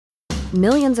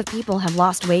Millions of people have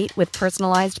lost weight with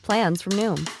personalized plans from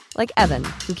Noom. Like Evan,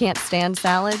 who can't stand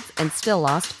salads and still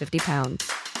lost 50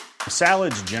 pounds.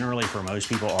 Salads generally for most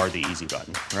people are the easy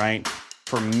button, right?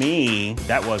 For me,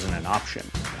 that wasn't an option.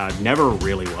 I never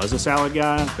really was a salad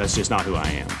guy. That's just not who I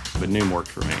am. But Noom worked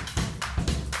for me.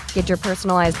 Get your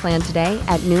personalized plan today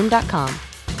at Noom.com.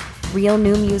 Real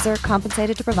Noom user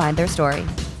compensated to provide their story.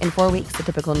 In 4 weeks, the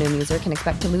typical Noom user can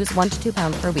expect to lose 1 to 2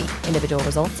 pounds per week. Individual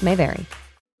results may vary.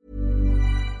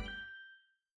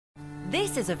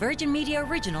 This is a Virgin Media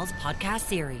Originals podcast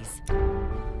series.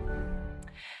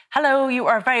 Hello, you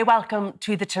are very welcome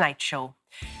to The Tonight Show.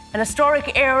 An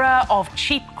historic era of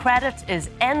cheap credit is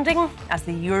ending as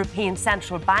the European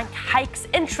Central Bank hikes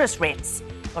interest rates.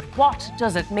 But what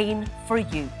does it mean for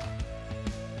you?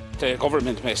 The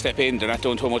government may step in. They're not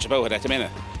doing too much about it at the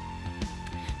minute.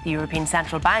 The European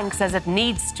Central Bank says it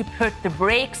needs to put the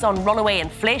brakes on runaway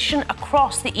inflation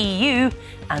across the EU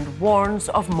and warns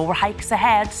of more hikes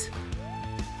ahead.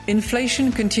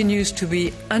 Inflation continues to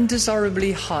be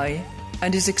undesirably high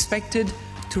and is expected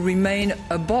to remain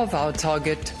above our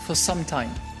target for some time.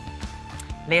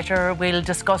 Later, we'll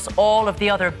discuss all of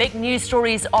the other big news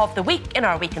stories of the week in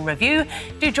our Week in Review.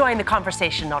 Do join the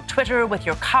conversation on Twitter with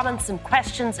your comments and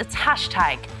questions. It's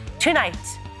hashtag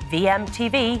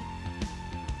 #TonightVMTV.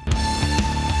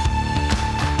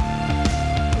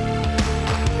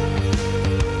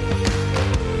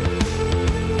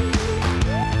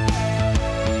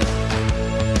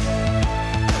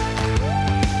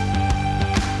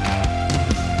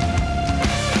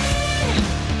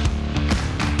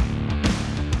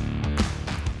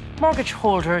 Mortgage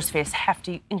holders face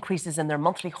hefty increases in their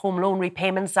monthly home loan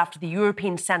repayments after the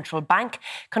European Central Bank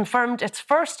confirmed its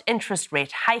first interest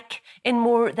rate hike in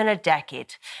more than a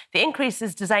decade. The increase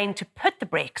is designed to put the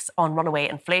brakes on runaway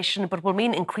inflation, but will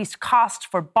mean increased cost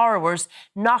for borrowers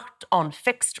not on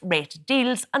fixed rate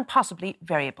deals and possibly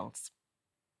variables.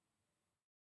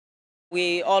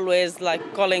 We always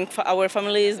calling for our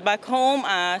families back home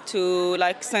to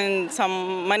send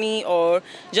some money or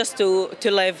just to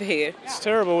live here. It's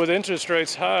terrible with interest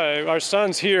rates high. Our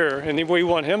son's here and we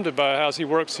want him to buy a house. He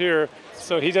works here,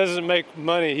 so he doesn't make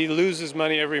money. He loses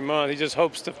money every month. He just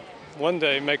hopes to one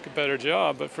day make a better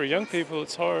job. But for young people,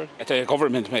 it's hard. The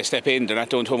government may step in. They're not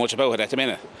doing too much about it at the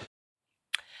minute.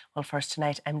 Well, first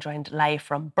tonight, I'm joined live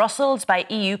from Brussels by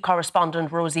EU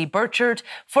correspondent Rosie Burchard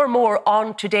for more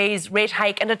on today's rate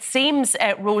hike. And it seems,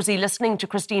 Rosie, listening to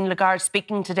Christine Lagarde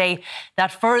speaking today, that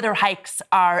further hikes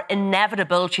are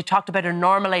inevitable. She talked about a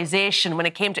normalisation when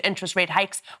it came to interest rate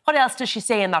hikes. What else does she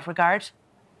say in that regard?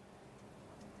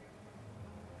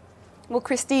 Well,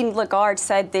 Christine Lagarde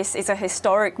said this is a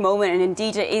historic moment, and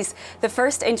indeed it is the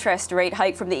first interest rate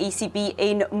hike from the ECB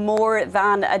in more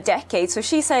than a decade. So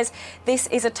she says this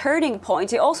is a turning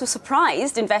point. It also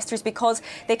surprised investors because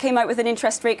they came out with an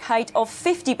interest rate hike of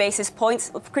 50 basis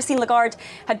points. Christine Lagarde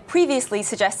had previously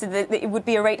suggested that it would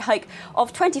be a rate hike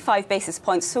of 25 basis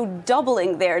points, so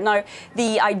doubling there. Now,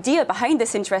 the idea behind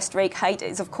this interest rate hike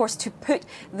is, of course, to put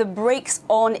the brakes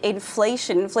on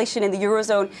inflation. Inflation in the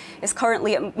Eurozone is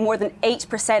currently at more than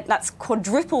 8%. That's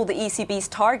quadruple the ECB's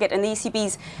target, and the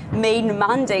ECB's main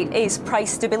mandate is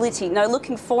price stability. Now,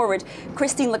 looking forward,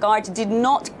 Christine Lagarde did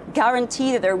not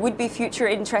guarantee that there would be future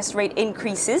interest rate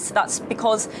increases. That's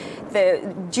because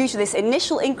due to this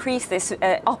initial increase, this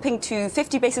upping to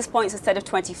 50 basis points instead of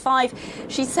 25,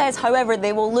 she says, however,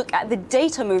 they will look at the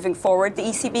data moving forward. The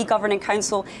ECB Governing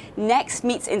Council next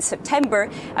meets in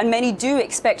September, and many do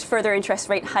expect further interest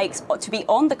rate hikes to be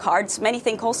on the cards. Many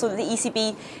think also that the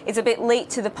ECB is a bit late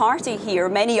to the party here.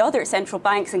 Many other central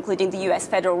banks, including the US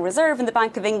Federal Reserve and the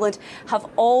Bank of England, have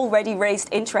already raised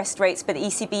interest rates, but the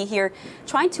ECB here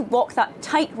trying to walk that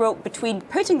tightrope between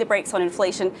putting the brakes on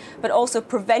inflation but also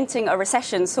preventing a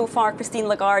recession. So far, Christine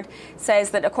Lagarde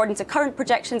says that according to current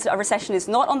projections, a recession is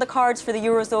not on the cards for the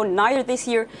Eurozone, neither this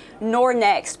year nor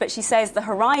next, but she says the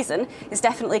horizon is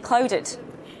definitely clouded.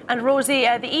 And Rosie,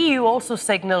 the EU also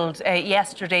signalled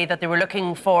yesterday that they were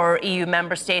looking for EU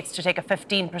member states to take a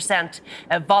 15%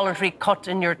 voluntary cut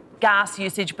in your gas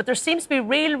usage, but there seems to be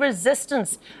real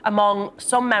resistance among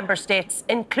some member states,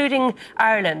 including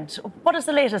Ireland. What is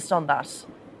the latest on that?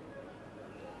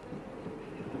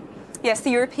 Yes,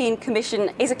 the European Commission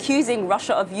is accusing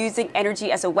Russia of using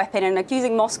energy as a weapon and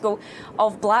accusing Moscow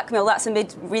of blackmail. That's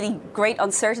amid really great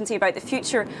uncertainty about the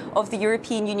future of the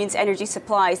European Union's energy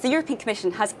supplies. The European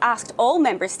Commission has asked all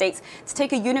member states to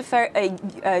take a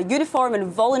uniform and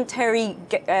voluntary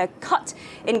cut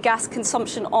in gas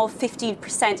consumption of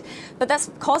 15%. But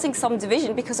that's causing some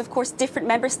division because, of course, different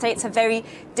member states have very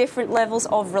different levels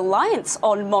of reliance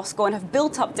on Moscow and have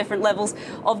built up different levels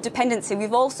of dependency.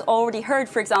 We've also already heard,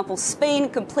 for example, Spain,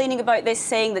 complaining about this,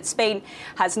 saying that Spain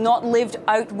has not lived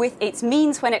out with its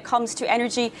means when it comes to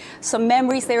energy. Some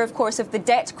memories there, of course, of the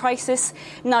debt crisis.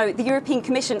 Now, the European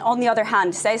Commission, on the other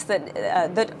hand, says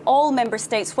that all member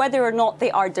states, whether or not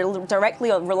they are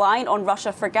directly relying on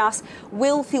Russia for gas,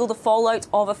 will feel the fallout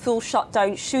of a full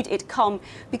shutdown should it come,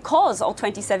 because all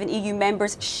 27 EU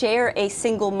members share a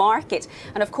single market.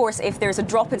 And of course, if there's a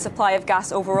drop in supply of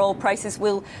gas overall, prices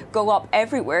will go up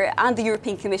everywhere. And the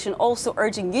European Commission also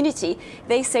urging unity.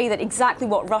 They say that exactly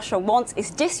what Russia wants is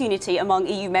disunity among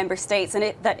EU member states,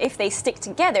 and that if they stick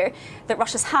together, that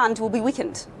Russia's hand will be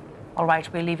weakened. All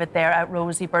right, we'll leave it there.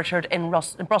 Rosie Burchard in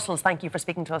Brussels, thank you for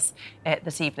speaking to us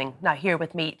this evening. Now, here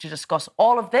with me to discuss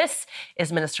all of this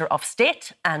is Minister of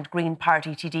State and Green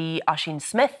Party TD Oisin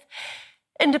Smith,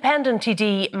 Independent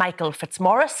TD Michael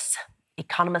Fitzmaurice,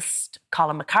 economist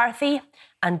Colin McCarthy,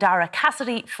 and Dara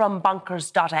Cassidy from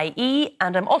bonkers.ie.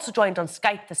 And I'm also joined on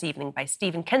Skype this evening by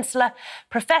Stephen Kinsella,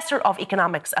 Professor of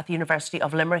Economics at the University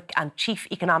of Limerick and Chief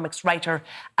Economics Writer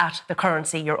at The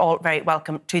Currency. You're all very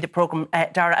welcome to the programme.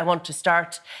 Dara, I want to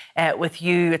start with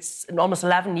you. It's almost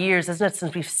 11 years, isn't it,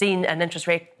 since we've seen an interest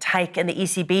rate hike in the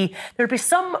ECB. There'll be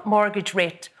some mortgage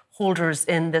rate holders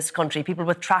in this country, people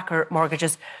with tracker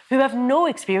mortgages, who have no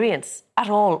experience at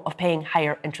all of paying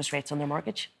higher interest rates on their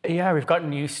mortgage. Yeah, we've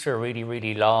gotten used to a really,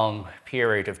 really long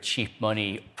period of cheap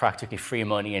money, practically free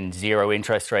money and zero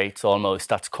interest rates almost.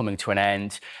 That's coming to an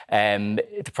end.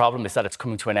 The problem is that it's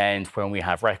coming to an end when we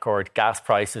have record gas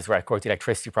prices, record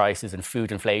electricity prices and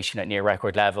food inflation at near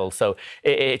record levels. So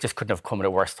it just couldn't have come at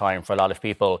a worse time for a lot of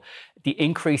people. The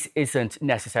increase isn't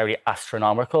necessarily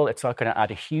astronomical. It's not going to add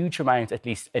a huge amount, at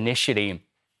least initially,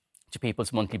 to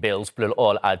people's monthly bills, but it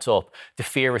all adds up. The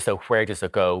fear is, though, where does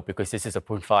it go? Because this is a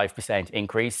 0.5%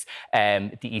 increase.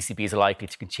 The ECB is likely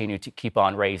to continue to keep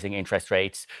on raising interest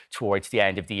rates towards the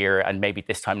end of the year. And maybe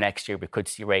this time next year, we could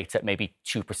see rates at maybe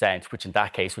 2%, which in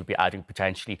that case would be adding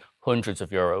potentially hundreds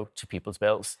of euro to people's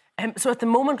bills. So at the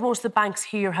moment, most of the banks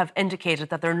here have indicated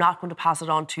that they're not going to pass it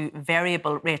on to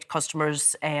variable rate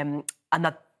customers and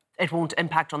that it won't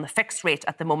impact on the fixed rate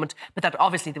at the moment, but that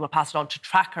obviously they will pass it on to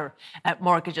tracker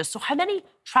mortgages. So how many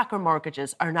tracker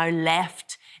mortgages are now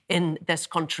left in this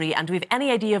country, and do we have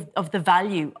any idea of the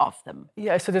value of them?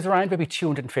 Yeah, so there's around maybe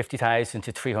 250,000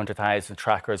 to 300,000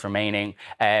 trackers remaining.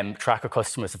 Tracker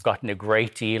customers have gotten a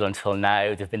great deal until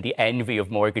now. They've been the envy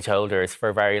of mortgage holders for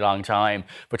a very long time.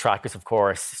 But trackers, of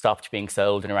course, stopped being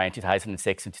sold in around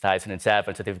 2006 and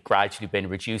 2007, so they've gradually been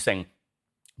reducing.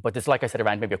 But there's, like I said,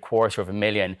 around maybe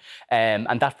 250,000.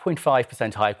 And that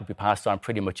 0.5% hike will be passed on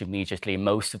pretty much immediately.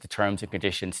 Most of the terms and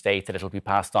conditions state that it'll be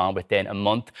passed on within a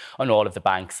month, and all of the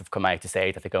banks have come out to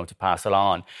say that they're going to pass it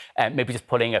on. Maybe just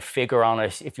putting a figure on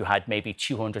it, if you had maybe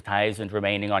 200,000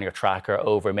 remaining on your tracker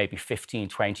over maybe 15,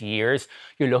 20 years,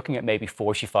 you're looking at maybe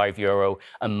 €45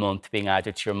 a month being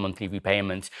added to your monthly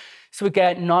repayment. So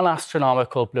again, not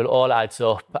astronomical, but it all adds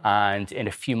up. And in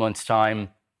a few months' time,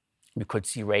 we could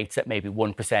see rates at maybe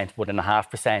 1%,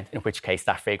 1.5%, in which case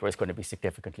that figure is going to be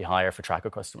significantly higher for tracker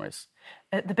customers.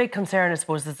 The big concern, I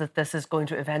suppose, is that this is going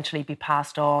to eventually be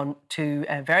passed on to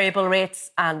variable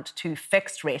rates and to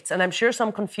fixed rates. And I'm sure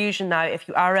some confusion now. If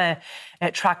you are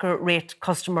a tracker rate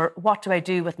customer, what do I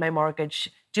do with my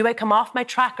mortgage? Do I come off my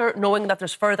tracker knowing that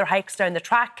there's further hikes down the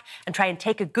track and try and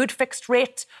take a good fixed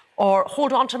rate, or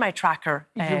hold on to my tracker?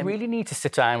 You really need to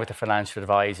sit down with a financial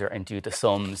advisor and do the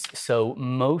sums. So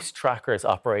most trackers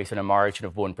operate in a margin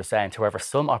of 1%. However,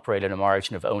 some operate in a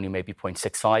margin of only maybe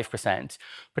 0.65%.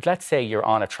 But let's say you're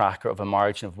on a tracker of a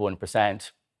margin of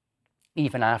 1%.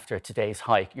 Even after today's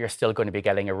hike, you're still going to be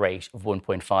getting a rate of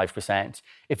 1.5%.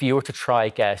 If you were to try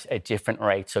get a different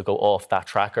rate, so go off that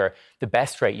tracker, the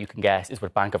best rate you can get is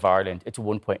with Bank of Ireland. It's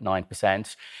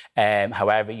 1.9%.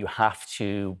 However, you have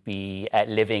to be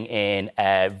living in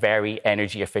a very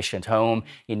energy efficient home.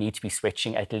 You need to be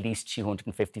switching at least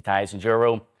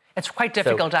 €250,000. It's quite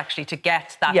difficult, actually, to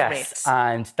get that rate. Yes,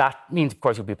 and that means, of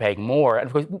course, you'll be paying more. And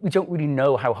of course, we don't really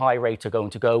know how high rates are going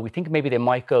to go. We think maybe they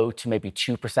might go to maybe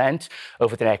 2%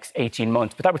 over the next 18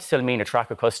 months. But that would still mean a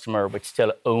tracker customer would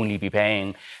still only be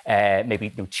paying maybe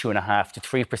 2.5% to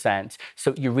 3%.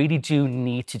 So you really do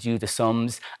need to do the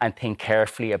sums and think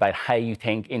carefully about how you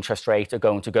think interest rates are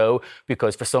going to go.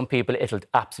 Because for some people, it'll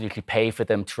absolutely pay for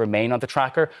them to remain on the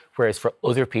tracker. Whereas for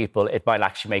other people, it might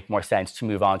actually make more sense to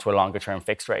move on to a longer term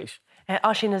fixed rate.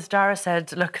 Oisin, as Dara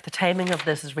said, look, the timing of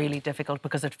this is really difficult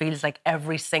because it feels like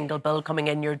every single bill coming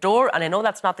in your door, and I know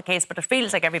that's not the case, but it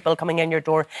feels like every bill coming in your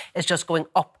door is just going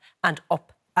up and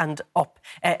up and up.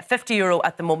 €50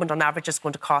 at the moment on average is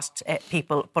going to cost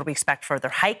people, but we expect further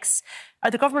hikes.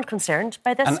 Are the government concerned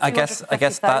by this? And I guess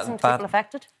that people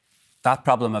affected? That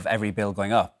problem of every bill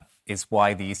going up is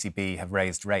why the ECB have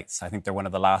raised rates. I think they're one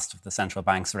of the last of the central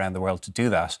banks around the world to do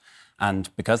that. And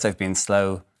because they've been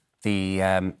slow,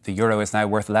 the euro is now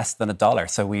worth less than $1.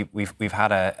 So we've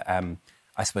had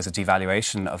I suppose, a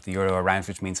devaluation of the euro around,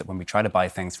 which means that when we try to buy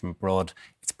things from abroad,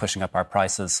 it's pushing up our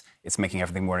prices, it's making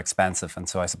everything more expensive. And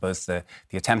so I suppose the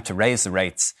attempt to raise the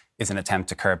rates is an attempt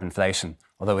to curb inflation,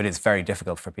 although it is very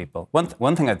difficult for people.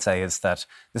 One thing I'd say is that,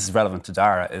 this is relevant to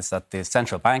Dara, is that the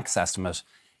central bank's estimate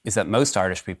is that most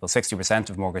Irish people, 60%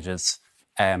 of mortgages,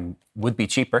 would be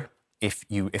cheaper if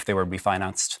they were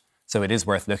refinanced. So it is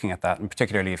worth looking at that, and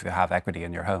particularly if you have equity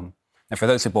in your home. And for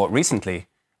those who bought recently,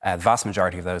 the vast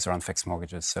majority of those are on fixed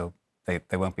mortgages, so they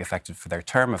won't be affected for their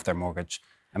term of their mortgage.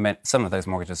 I mean, some of those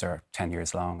mortgages are 10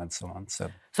 years long and so on. So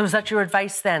is that your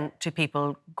advice then to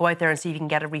people? Go out there and see if you can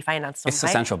get it refinanced? It's the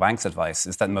central bank's advice,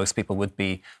 is that most people would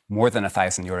be more than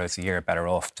 €1,000 a year better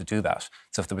off to do that.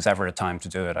 So if there was ever a time to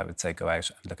do it, I would say go out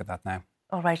and look at that now.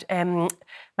 All right.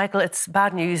 Michael, it's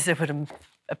bad news, it would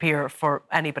appear, for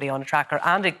anybody on a tracker.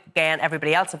 And again,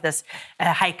 everybody else, if this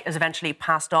hike is eventually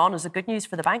passed on. Is it good news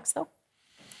for the banks, though?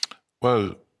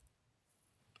 Well,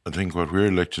 I think what we're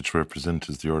elected to represent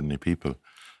is the ordinary people.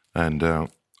 And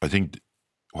I think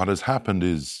what has happened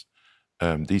is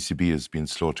the ECB has been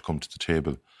slow to come to the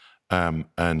table,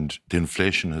 and the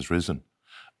inflation has risen.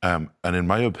 And in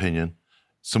my opinion,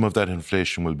 some of that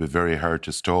inflation will be very hard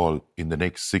to stall in the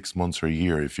next 6 months or a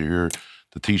year. If you hear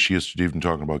the Taoiseach yesterday even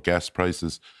talking about gas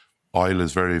prices, oil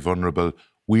is very vulnerable.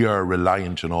 We are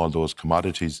reliant on all those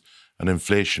commodities, and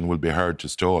inflation will be hard to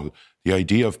stall. The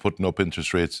idea of putting up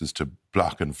interest rates is to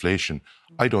block inflation.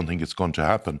 I don't think it's going to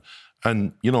happen.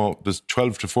 And, you know, there's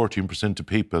 12 to 14% of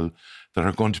people that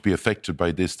are going to be affected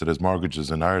by this that has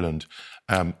mortgages in Ireland.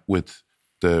 With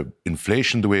the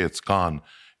inflation the way it's gone,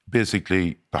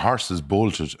 basically the horse is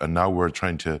bolted, and now we're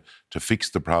trying to fix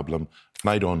the problem. And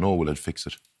I don't know, will it fix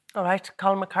it? All right,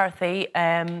 Colin McCarthy,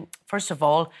 first of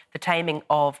all, the timing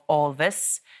of all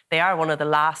this. They are one of the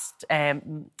last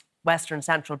Western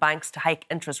central banks to hike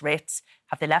interest rates.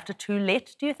 Have they left it too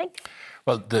late, do you think?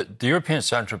 Well, the European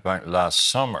Central Bank last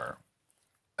summer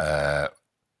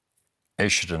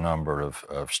issued a number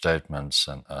of statements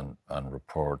and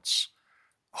reports,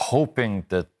 hoping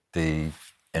that the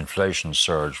inflation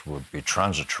surge would be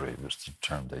transitory, was the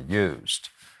term they used.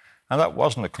 And that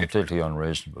wasn't a completely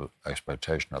unreasonable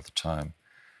expectation at the time.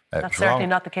 That's certainly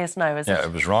not the case now, is it? Yeah,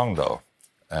 it was wrong, though.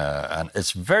 And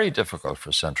it's very difficult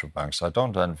for central banks. I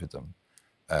don't envy them.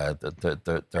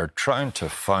 They're trying to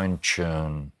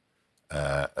fine-tune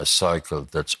a cycle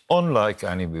that's unlike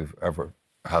any we've ever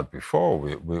had before.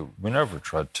 We never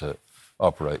tried to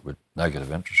operate with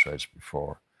negative interest rates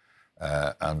before.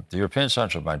 And the European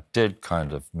Central Bank did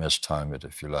kind of mistime it,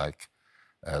 if you like.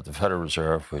 The Federal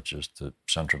Reserve, which is the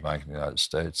central bank in the United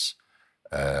States,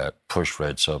 pushed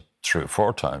rates up 3 or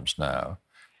 4 times now.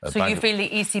 So you feel the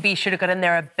ECB should have got in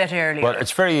there a bit earlier? Well,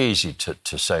 it's very easy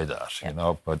to say that, you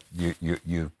know, but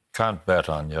you can't bet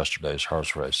on yesterday's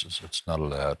horse races. It's not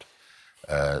allowed.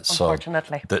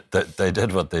 Unfortunately. So they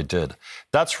did what they did.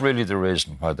 That's really the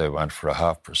reason why they went for a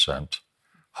 0.5%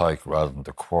 hike rather than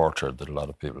the quarter that a lot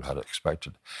of people had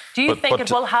expected. Do you think it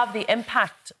will have the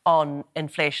impact on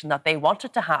inflation that they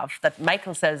wanted to have, that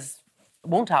Michael says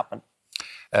won't happen?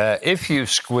 If you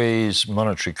squeeze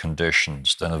monetary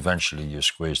conditions, then eventually you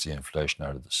squeeze the inflation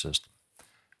out of the system.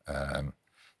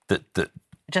 It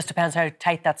just depends how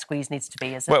tight that squeeze needs to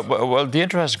be, is it? Well, the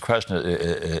interesting question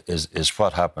is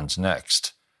what happens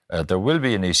next. There will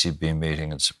be an ECB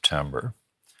meeting in September.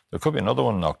 There could be another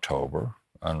one in October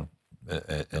and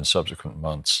in subsequent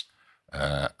months.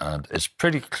 And it's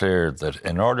pretty clear that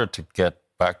in order to get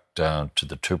back down to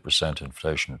the 2%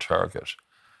 inflation target,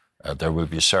 there will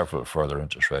be several further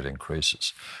interest rate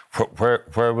increases.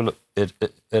 Where will it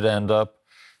end up?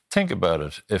 Think about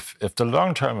it. If the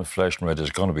long-term inflation rate is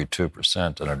going to be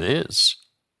 2%, and it is,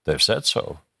 they've said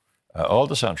so, all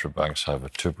the central banks have a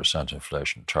 2%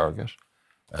 inflation target.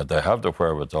 They have the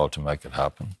wherewithal to make it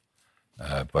happen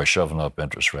by shoving up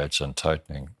interest rates and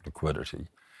tightening liquidity.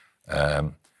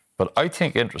 But I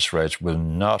think interest rates will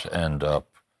not end up,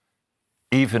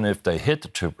 even if they hit the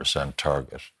 2%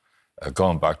 target,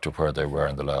 going back to where they were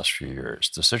in the last few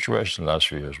years. The situation in the last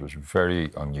few years was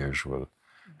very unusual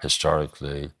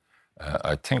historically.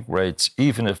 I think rates,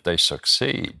 even if they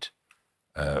succeed,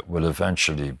 will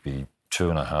eventually be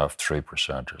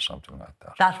 2.5%-3% or something like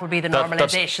that. That would be the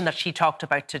normalisation that she talked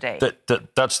about today.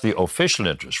 That's the official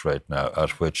interest rate now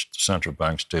at which central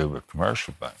banks deal with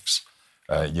commercial banks.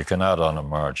 You can add on a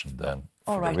margin then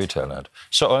for the retail end.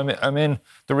 So, I mean,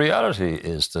 the reality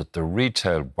is that the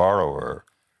retail borrower,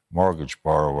 mortgage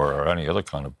borrower or any other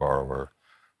kind of borrower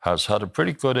has had a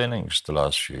pretty good innings the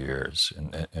last few years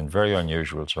in very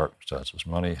unusual circumstances.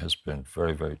 Money has been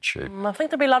very, very cheap. I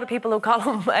think there'll be a lot of people who call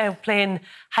him playing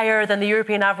higher than the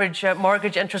European average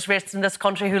mortgage interest rates in this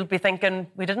country who'll be thinking,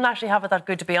 we didn't actually have it that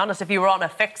good, to be honest, if you were on a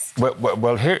fixed.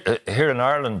 Well, here in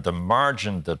Ireland, the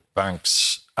margin that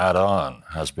banks add on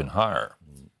has been higher.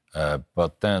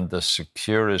 But then the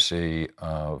security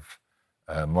of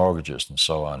mortgages and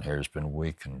so on here has been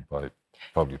weakened by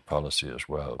public policy as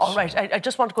well. All right, I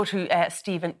just want to go to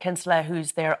Stephen Kinsella,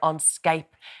 who's there on Skype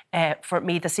for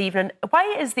me this evening.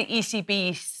 Why is the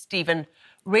ECB, Stephen,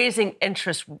 raising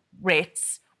interest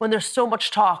rates when there's so much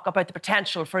talk about the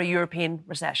potential for a European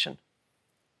recession?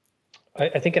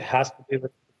 I think it has to do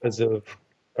with because of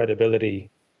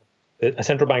credibility. A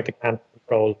central bank that can't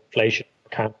control inflation,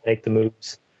 can't make the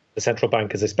moves the central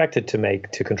bank is expected to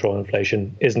make to control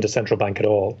inflation isn't a central bank at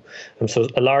all. And so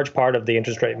a large part of the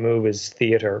interest rate move is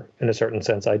theatre in a certain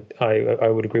sense. I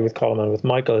would agree with Colm and with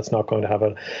Michael. It's not going to have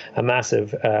a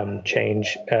massive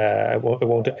change. It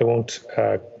won't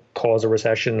cause a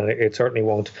recession, and it certainly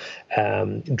won't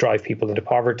drive people into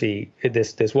poverty.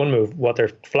 This one move. What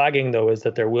they're flagging, though, is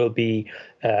that there will be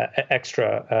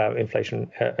extra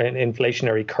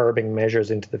inflationary curbing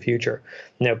measures into the future.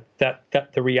 Now,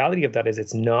 that the reality of that is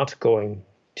it's not going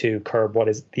to curb what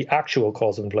is the actual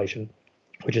cause of inflation,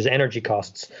 which is energy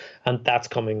costs. And that's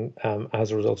coming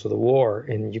as a result of the war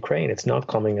in Ukraine. It's not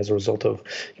coming as a result of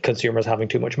consumers having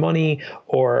too much money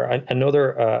or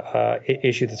another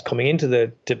issue that's coming into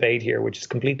the debate here, which is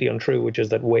completely untrue, which is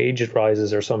that wage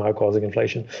rises are somehow causing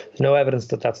inflation. There's no evidence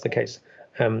that that's the case.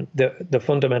 The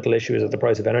fundamental issue is that the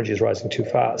price of energy is rising too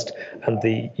fast, and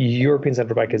the European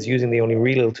Central Bank is using the only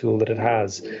real tool that it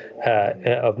has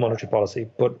of monetary policy.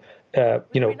 But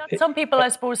some people, I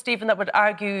suppose, Stephen, that would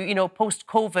argue,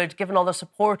 post-COVID, given all the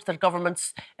support that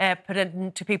governments put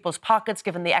into people's pockets,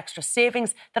 given the extra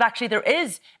savings, that actually there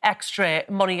is extra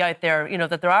money out there,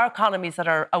 that there are economies that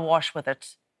are awash with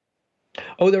it.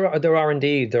 Oh, there are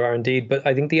indeed. But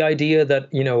I think the idea that,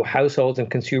 households and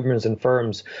consumers and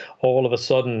firms all of a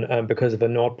sudden, because of a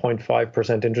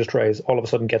 0.5% interest raise, all of a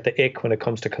sudden get the ick when it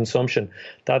comes to consumption,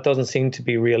 that doesn't seem to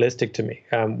be realistic to me.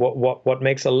 What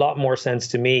makes a lot more sense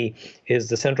to me is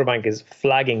the central bank is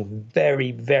flagging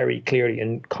very, very clearly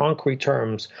in concrete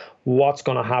terms what's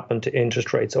going to happen to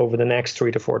interest rates over the next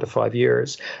 3 to 4 to 5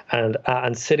 years, and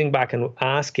sitting back and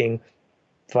asking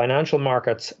financial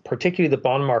markets, particularly the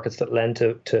bond markets that lend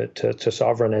to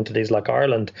sovereign entities like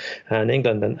Ireland and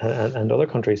England and other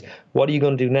countries, what are you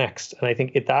going to do next? And I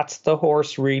think that's the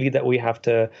horse really that we have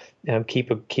to keep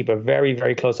a very,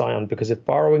 very close eye on, because if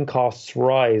borrowing costs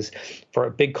rise for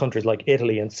big countries like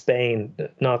Italy and Spain,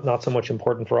 not so much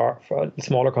important for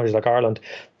smaller countries like Ireland,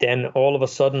 then all of a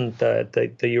sudden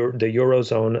the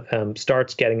Eurozone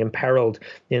starts getting imperiled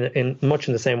in much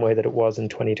in the same way that it was in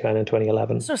 2010 and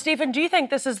 2011. So, Stephen, do you think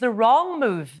this is the wrong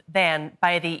move then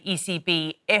by the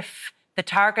ECB if the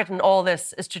target in all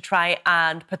this is to try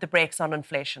and put the brakes on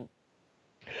inflation?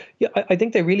 Yeah, I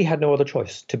think they really had no other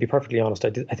choice, to be perfectly honest. I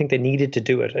think they needed to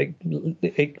do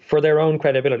it for their own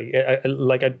credibility.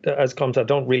 As Colm said, I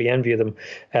don't really envy them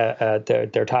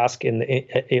their task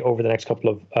over the next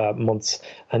couple of months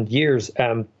and years.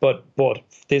 But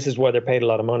this is why they're paid a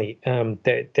lot of money.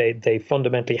 They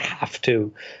fundamentally have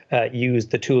to use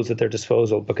the tools at their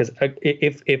disposal, because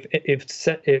if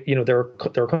there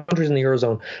are countries in the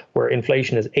Eurozone where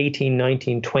inflation is 18,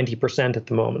 19, 20% at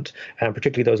the moment,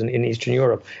 particularly those in Eastern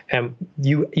Europe. And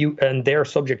they're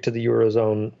subject to the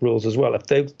Eurozone rules as well.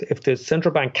 If the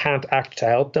central bank can't act to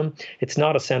help them, it's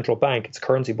not a central bank, it's a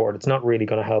currency board. It's not really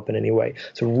going to help in any way.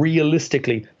 So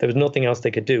realistically, there's nothing else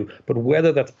they could do. But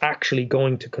whether that's actually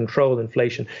going to control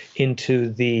inflation into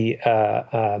the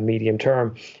medium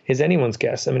term is anyone's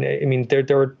guess. I mean, there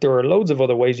are loads of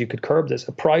other ways you could curb this.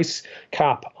 A price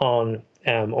cap on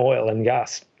oil and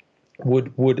gas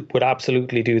would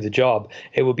absolutely do the job.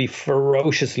 It would be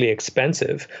ferociously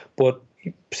expensive, but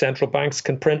central banks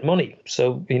can print money.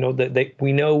 So, we know that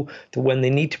when they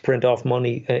need to print off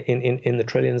money in the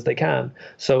trillions, they can.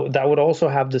 So that would also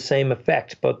have the same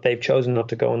effect, but they've chosen not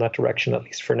to go in that direction, at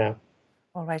least for now.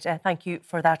 All right. Thank you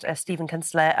for that, Stephen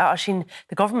Kinsella. Oisín,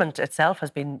 the government itself has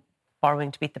been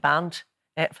borrowing to beat the band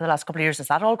for the last couple of years. Is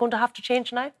that all going to have to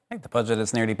change now? I think the budget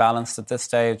is nearly balanced at this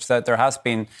stage. That there has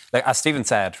been, as Stephen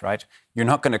said, right, you're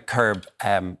not going to curb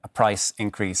a price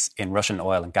increase in Russian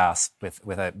oil and gas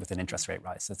with an interest rate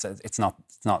rise. It's not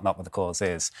what the cause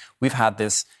is. We've had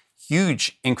this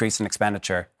huge increase in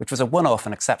expenditure, which was a one-off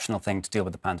and exceptional thing to deal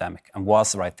with the pandemic and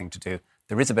was the right thing to do.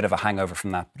 There is a bit of a hangover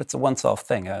from that, but it's a once-off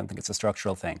thing. I don't think it's a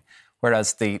structural thing.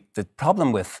 Whereas the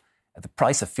problem with the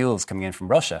price of fuels coming in from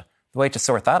Russia, The way to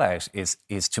sort that out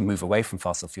is to move away from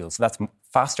fossil fuels. So that's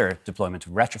faster deployment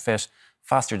of retrofit,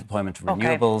 faster deployment of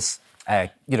renewables.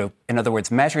 In other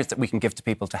words, measures that we can give to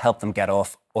people to help them get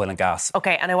off oil and gas.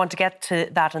 OK, and I want to get to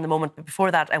that in a moment. But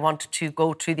before that, I want to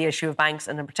go to the issue of banks,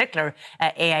 and in particular,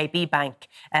 AIB Bank.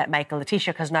 Michael, the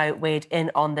Taoiseach has now weighed in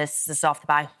on this. This is off the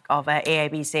back of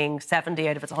AIB saying 70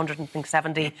 out of its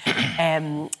 170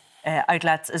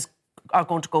 outlets are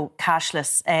going to go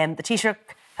cashless. The Taoiseach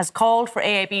has called for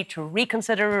AIB to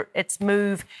reconsider its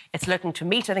move. It's looking to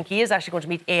meet, I think he is actually going to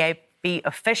meet AIB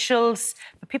officials.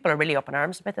 But people are really up in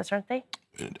arms about this, aren't they?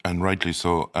 And rightly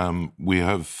so. We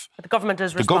have... But the government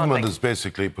is responding. The government has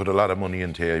basically put a lot of money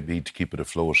into AIB to keep it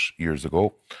afloat years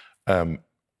ago.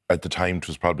 At the time, it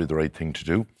was probably the right thing to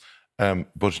do.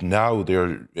 But now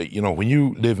they're... when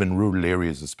you live in rural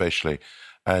areas especially,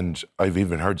 and I've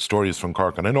even heard stories from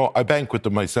Cork, and I know I bank with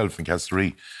them myself in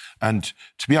Castlereagh. And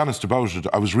to be honest about it,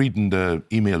 I was reading the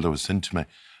email that was sent to me,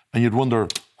 and you'd wonder,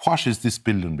 what is this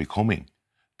building becoming?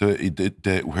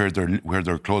 Where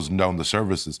they're closing down the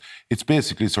services. It's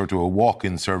basically sort of a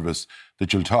walk-in service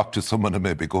that you'll talk to someone and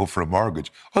maybe go for a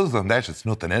mortgage. Other than that, it's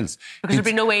nothing else. Because there'll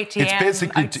be no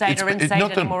ATM outside or inside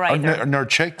nothing, anymore either. Nor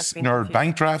checks, nor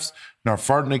bank drafts, nor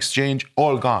foreign exchange,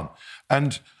 all gone.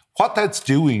 And what that's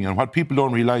doing, and what people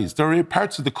don't realise, there are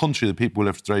parts of the country that people will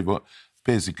have to drive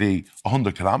basically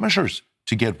 100 kilometres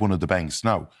to get one of the banks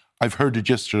now. I've heard it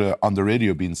yesterday on the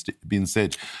radio being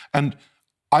said. And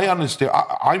I honestly,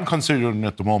 I'm considering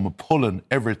at the moment pulling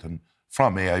everything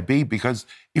from AIB, because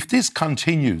if this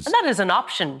continues... And that is an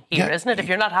option here, isn't it? If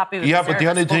you're not happy with the service, but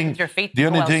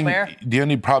the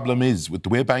only problem is with the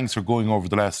way banks are going over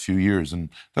the last few years, and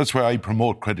that's why I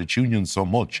promote credit unions so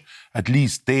much. At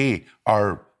least they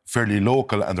are fairly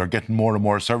local and they're getting more and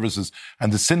more services.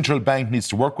 And the central bank needs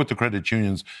to work with the credit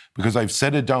unions, because I've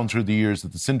said it down through the years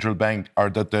that the central bank, or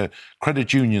that the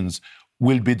credit unions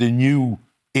will be the new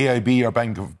AIB or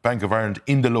Bank of Ireland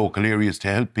in the local areas to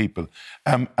help people.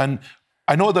 And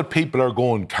I know that people are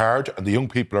going card, and the young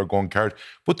people are going card,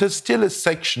 but there's still a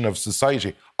section of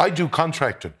society. I do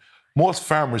contracting. Most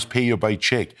farmers pay you by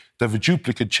cheque. They have a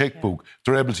duplicate chequebook.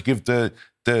 They're able to give the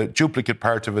duplicate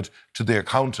part of it to the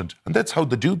accountant. And that's how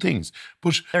they do things.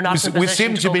 But we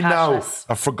seem to be now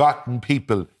a forgotten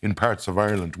people in parts of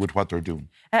Ireland with what they're doing.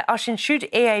 Oisín, should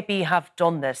AIB have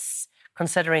done this,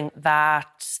 considering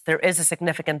that there is a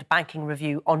significant banking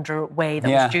review underway that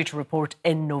was due to report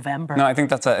in November? No, I think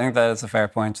that is a fair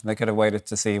point. They could have waited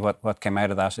to see what came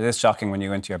out of that. It is shocking when you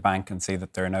go into your bank and see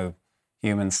that there are no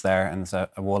humans there and there's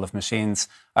a wall of machines.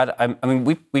 I mean,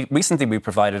 we recently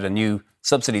provided a new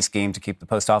subsidy scheme to keep the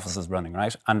post offices running,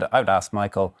 right? And I would ask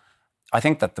Michael, I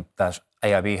think that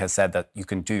AIB has said that you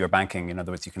can do your banking, in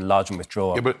other words, you can lodge and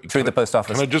withdraw through the post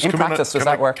office. In practice, does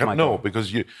that work, Michael? No,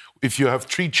 because if you have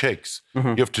 3 cheques,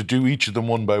 you have to do each of them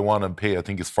one by one and pay, I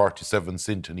think it's 47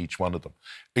 cents in each one of them.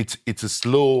 It's a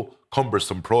slow,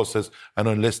 cumbersome process, and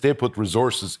unless they put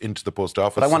resources into the post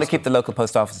office... But I want to keep the local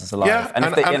post offices alive. Yeah, and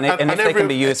if they can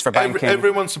be used for banking...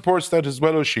 Everyone supports that as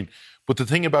well, Oisín. But the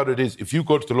thing about it is, if you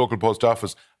go to the local post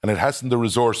office and it hasn't the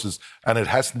resources and it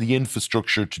hasn't the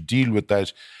infrastructure to deal with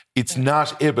that, it's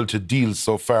not able to deal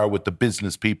so far with the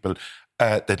business people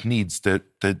that needs the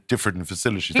different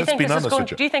facilities. That's been honest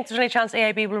with you. Do you think there's any chance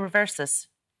AIB will reverse this?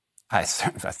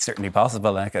 That's certainly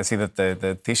possible. I see that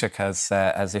the Taoiseach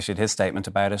has issued his statement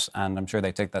about it, and I'm sure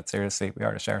they take that seriously. We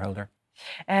are a shareholder.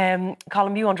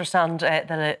 Colm, you understand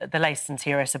the licence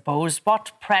here, I suppose.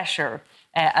 What pressure,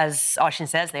 as Oisín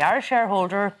says, they are a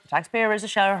shareholder, the taxpayer is a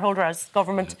shareholder, as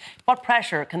government, what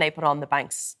pressure can they put on the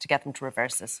banks to get them to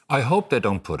reverse this? I hope they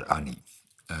don't put any.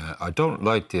 I don't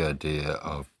like the idea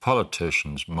of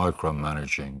politicians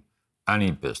micromanaging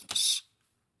any business.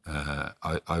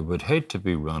 I would hate to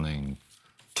be running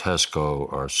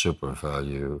Tesco or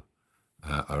SuperValu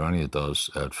or any of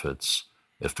those outfits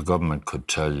if the government could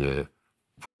tell you.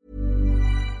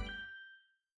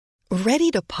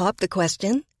 Ready to pop the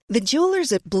question? The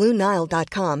jewelers at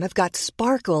BlueNile.com have got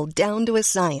sparkle down to a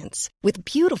science with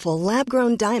beautiful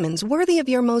lab-grown diamonds worthy of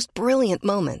your most brilliant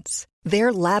moments.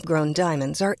 Their lab-grown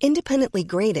diamonds are independently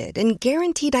graded and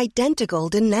guaranteed identical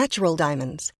to natural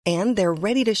diamonds, and they're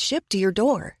ready to ship to your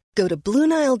door. Go to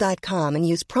BlueNile.com and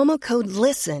use promo code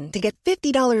LISTEN to get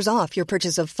 $50 off your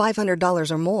purchase of $500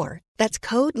 or more. That's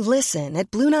code LISTEN at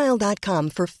BlueNile.com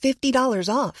for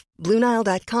 $50 off.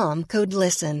 BlueNile.com, code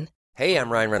LISTEN. Hey,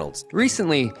 I'm Ryan Reynolds.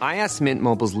 Recently, I asked Mint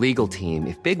Mobile's legal team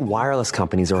if big wireless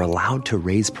companies are allowed to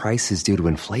raise prices due to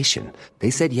inflation. They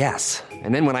said yes.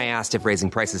 And then when I asked if raising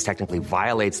prices technically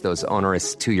violates those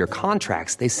onerous 2-year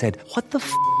contracts, they said, "What the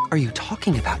f*** are you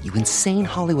talking about, you insane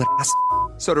Hollywood ass?"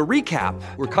 So to recap,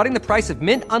 we're cutting the price of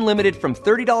Mint Unlimited from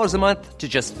 $30 a month to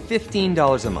just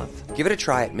 $15 a month. Give it a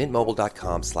try at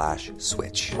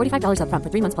mintmobile.com/switch. $45 up front for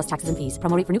 3 months plus taxes and fees.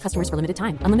 Promo rate for new customers for limited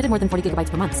time. Unlimited more than 40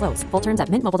 gigabytes per month. Slows full terms at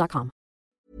mintmobile.com.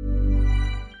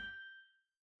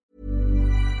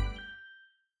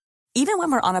 Even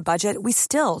when we're on a budget, we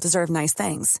still deserve nice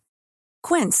things.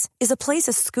 Quince is a place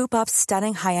to scoop up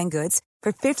stunning high-end goods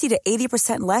for 50 to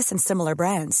 80% less than similar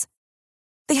brands.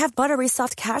 They have buttery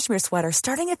soft cashmere sweaters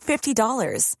starting at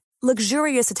 $50,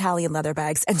 luxurious Italian leather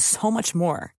bags, and so much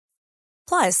more.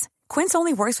 Plus, Quince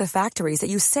only works with factories that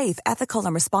use safe, ethical,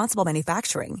 and responsible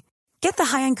manufacturing. Get the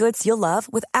high-end goods you'll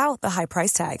love without the high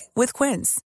price tag with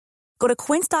Quince. Go to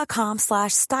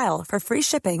quince.com/style for free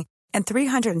shipping and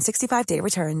 365-day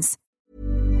returns.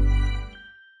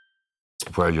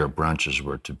 Where your branches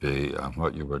were to be and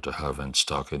what you were to have in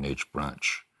stock in each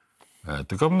branch.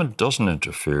 The government doesn't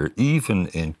interfere even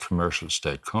in commercial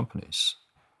state companies.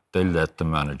 They let the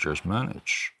managers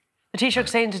manage. The Taoiseach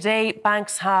saying today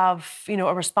banks have,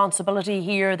 a responsibility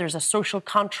here. There's a social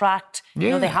contract.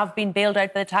 Yeah. They have been bailed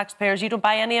out by the taxpayers. You don't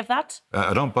buy any of that?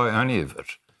 I don't buy any of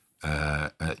it.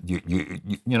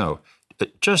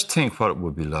 Just think what it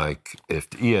would be like if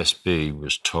the ESB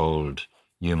was told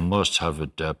you must have a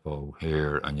depot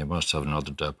here and you must have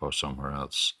another depot somewhere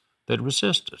else. They'd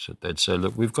resist it. They'd say,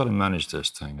 look, we've got to manage this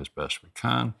thing as best we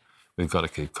can. We've got to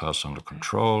keep costs under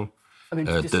control. I mean,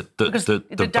 it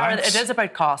is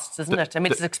about costs, isn't it? I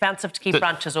mean, it's expensive to keep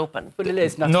branches open. But it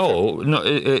is not.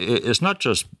 It's not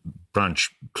just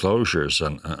branch closures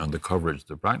and the coverage of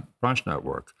the branch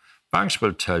network. Banks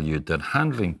will tell you that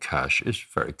handling cash is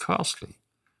very costly.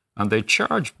 And they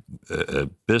charge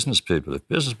business people. If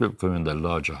business people come in, they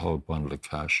lodge a whole bundle of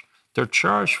cash. They're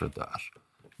charged for that.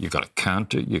 You've got to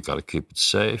count it, you've got to keep it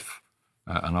safe,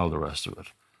 and all the rest of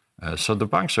it. So the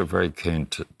banks are very keen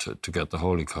to get the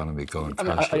whole economy going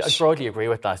cashless. I broadly agree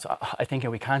with that. I think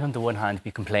we can't, on the one hand,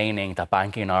 be complaining that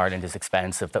banking in Ireland is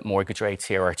expensive, that mortgage rates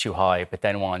here are too high, but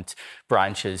then want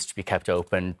branches to be kept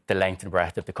open the length and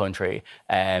breadth of the country.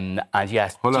 And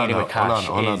yes, dealing with cash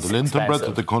hold on. The length and breadth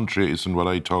of the country isn't what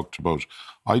I talked about.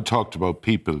 I talked about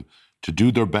people to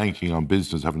do their banking on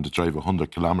business having to drive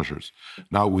 100 kilometres.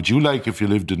 Now, would you like, if you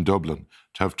lived in Dublin,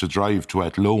 to have to drive to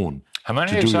Athlone? How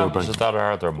many examples of that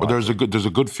are there, Mark? Well, there's a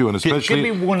good few, and especially...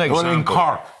 Give me one example. In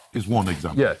Cork is one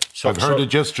example. Yeah. I've heard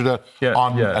it yesterday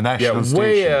on a national station.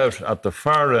 Way out at the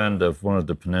far end of one of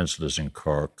the peninsulas in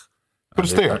Cork. But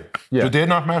it's there. Do they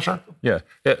not matter? Yeah.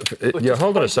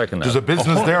 Hold on a second now. Does a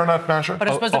business there not matter? But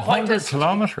I suppose the point is... 100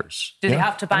 kilometres. Do they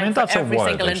have to bank for every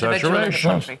single individual in the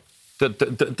country?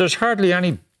 There's hardly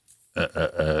any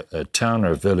town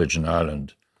or village in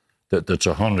Ireland that's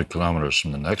 100 kilometres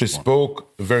from the next They one.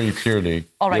 spoke very clearly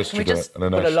yesterday.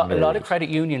 But a lot of credit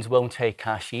unions won't take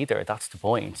cash either. That's the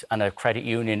point. And a credit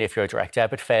union, if your direct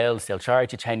debit fails, they'll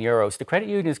charge you €10. The credit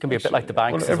unions can be a bit like the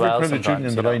banks as well. Every credit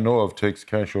union that I know of takes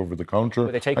cash over the counter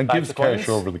and gives cash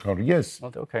over the counter. Yes.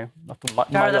 Well, okay.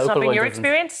 Dara, that's not been your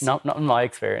experience? Not in my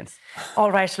experience.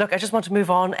 All right. Look, I just want to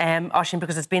move on, Oisín,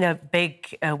 because it's been a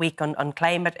big week on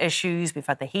climate issues. We've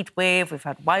had the heat wave, we've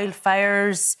had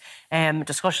wildfires,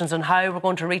 discussions on how we're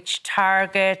going to reach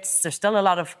targets. There's still a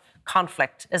lot of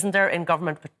conflict, isn't there, in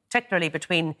government, particularly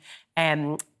between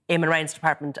Eamon Ryan's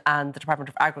department and the Department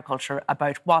of Agriculture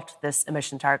about what this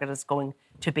emission target is going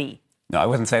to be? No, I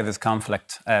wouldn't say there's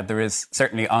conflict. There is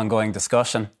certainly ongoing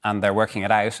discussion and they're working it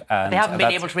out. And they haven't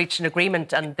been able to reach an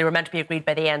agreement and they were meant to be agreed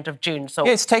by the end of June. So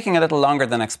yeah, it's taking a little longer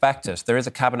than expected. There is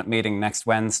a cabinet meeting next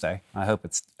Wednesday. I hope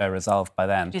it's resolved by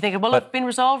then. Do you think it will have been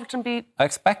resolved and be... I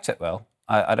expect it will.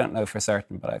 I don't know for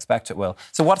certain, but I expect it will.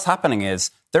 So what's happening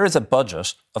is there is a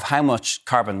budget of how much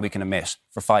carbon we can emit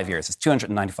for 5 years. It's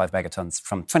 295 megatons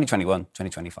from 2021 to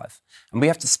 2025. And we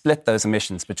have to split those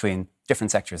emissions between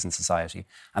different sectors in society.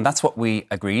 And that's what we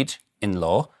agreed in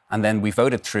law. And then we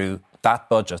voted through that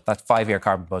budget, that 5-year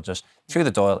carbon budget, through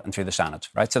the Dáil and through the Seanad,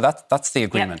 right? So that's the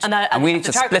agreement. Yeah, and we need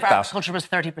to split that. The target for agriculture was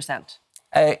 30%.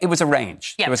 It was a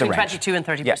range. Yeah, it was between a range. 22 and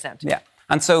 30%. Yeah.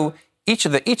 And so each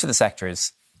of the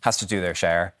sectors has to do their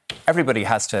share. Everybody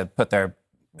has to put their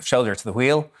shoulder to the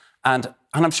wheel. And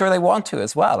I'm sure they want to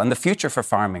as well. And the future for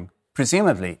farming,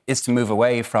 presumably, is to move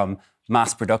away from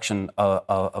mass production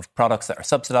of products that are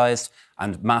subsidised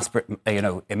and mass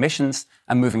emissions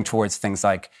and moving towards things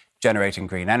like generating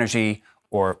green energy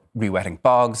or rewetting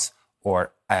bogs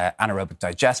or anaerobic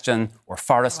digestion or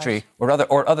forestry or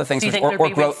other things. Do you think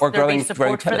or growing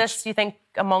support for this, do you think,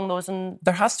 among those?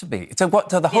 There has to be.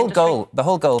 The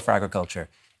whole goal for agriculture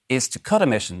is to cut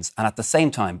emissions and at the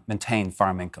same time maintain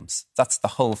farm incomes. That's the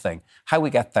whole thing. How we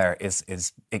get there is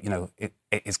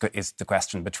the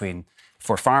question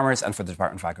for farmers and for the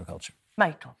Department of Agriculture.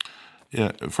 Michael.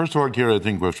 Yeah, first of all, Ciara, I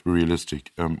think we have to be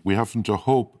realistic. We haven't to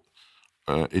hope.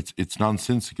 It's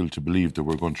nonsensical to believe that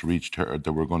we're going to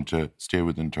that we're going to stay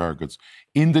within targets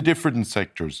in the different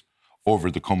sectors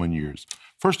over the coming years.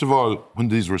 First of all, when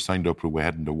these were signed up, we were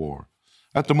heading to war.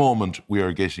 At the moment,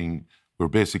 we're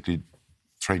basically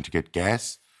trying to get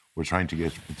gas.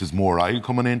 There's more oil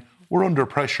coming in. We're under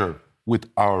pressure with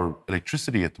our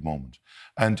electricity at the moment.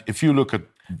 And if you look at...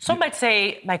 Some might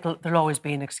say, Michael, there'll always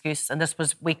be an excuse, and this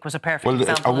week was a perfect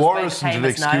example. A war isn't an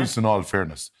excuse in all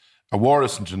fairness. A war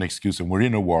isn't an excuse, and we're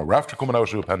in a war. We're after coming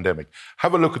out of a pandemic.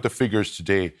 Have a look at the figures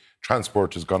today.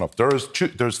 Transport has gone up.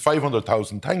 There's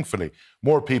 500,000, thankfully,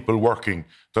 more people working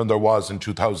than there was in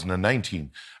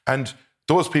 2019. And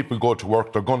those people go to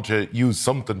work, they're going to use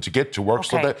something to get to work,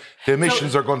 so that the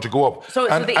emissions are going to go up. So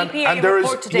the EPA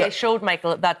report today showed,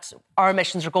 Michael, that our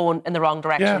emissions are going in the wrong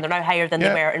direction. Yeah. They're now higher than they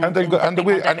were in the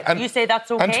pandemic. You say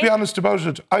that's okay? And to be honest about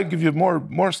it, I'll give you more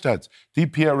stats. The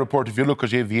EPA report, if you look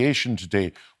at aviation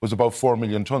today, was about 4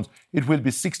 million tonnes. It will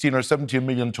be 16 or 17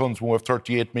 million tonnes when we have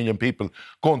 38 million people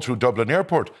going through Dublin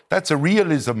Airport. That's a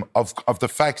realism of the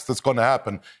facts that's going to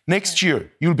happen. Next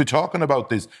year, you'll be talking about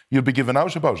this. You'll be giving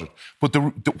out about it. But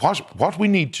what we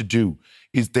need to do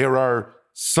is there are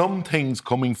some things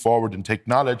coming forward in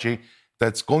technology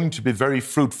that's going to be very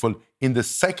fruitful in the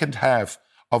second half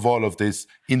of all of this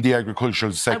in the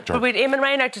agricultural sector. But with Eamon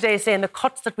Ryan out today saying the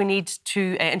cuts that we need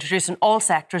to introduce in all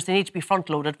sectors, they need to be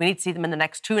front-loaded. We need to see them in the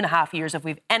next 2.5 years if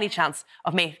we've any chance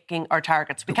of making our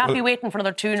targets. We can't be waiting for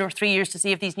another 2 or 3 years to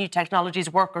see if these new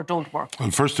technologies work or don't work.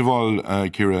 Well, first of all,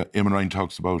 Ciara, Eamon Ryan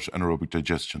talks about anaerobic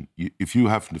digestion. If you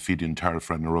happen to feed in tariff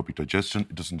for anaerobic digestion,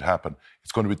 it doesn't happen.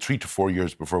 It's going to be 3 to 4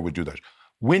 years before we do that.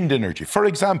 Wind energy, for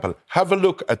example, have a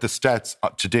look at the stats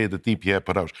today that the EPA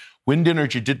put out. Wind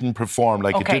energy didn't perform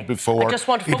like it did before. I just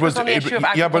want to focus on the issue of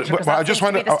agriculture.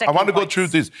 I want to go through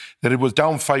this, that it was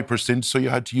down 5%, so you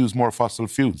had to use more fossil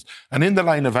fuels. And in the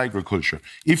line of agriculture,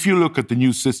 if you look at the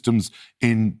new systems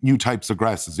in new types of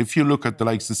grasses, if you look at the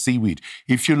likes of seaweed,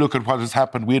 if you look at what has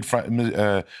happened, we had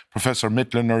Professor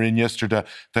Mittliner in yesterday,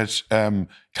 that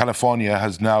California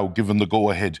has now given the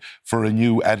go-ahead for a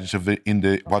new additive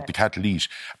in what the cattle eat.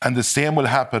 And the same will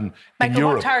happen in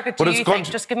Europe. What target do you think?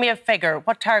 Just give me a figure.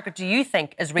 What target do you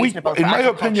think is reasonable for agriculture? In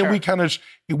my opinion, we cannot.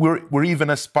 We're even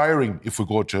aspiring if we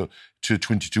go to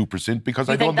 22% because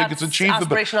I don't think it's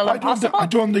achievable. I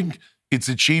don't think it's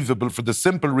achievable for the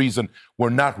simple reason we're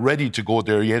not ready to go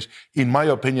there yet. In my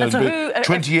opinion, it'll be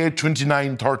 28,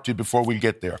 29, 30 before we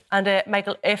get there. And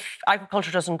Michael, if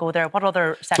agriculture doesn't go there, what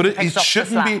other sector picks up the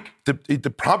slack? The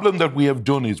problem that we have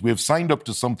done is we have signed up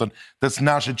to something that's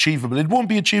not achievable. It won't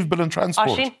be achievable in transport.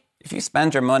 Oisín? If you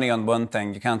spend your money on one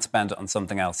thing, you can't spend it on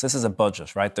something else. This is a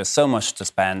budget, right? There's so much to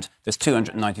spend. There's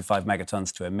 295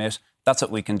 megatons to emit. That's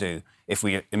what we can do. If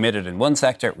we emit it in one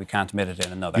sector, we can't emit it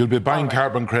in another. You'll be buying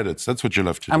carbon credits. That's what you'll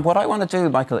have to do. And what I want to do,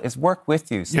 Michael, is work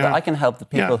with you so that I can help the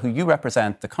people who you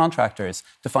represent, the contractors,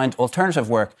 to find alternative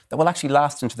work that will actually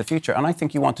last into the future. And I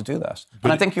think you want to do that.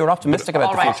 And I think you're optimistic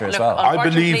about the future as well. I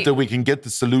believe that we can get the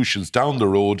solutions down the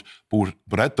road,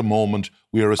 but at the moment,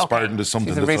 we are aspiring to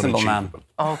something that's unachievable. Man.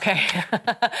 OK.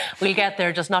 We'll get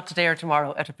there, just not today or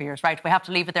tomorrow, it appears. Right, we have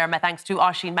to leave it there. My thanks to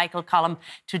Oisín, Michael, Colm,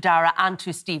 to Dara and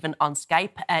to Stephen on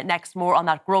Skype. Next, more on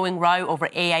that growing row over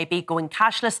AIB going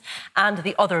cashless and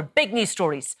the other big news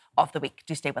stories of the week.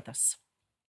 Do stay with us.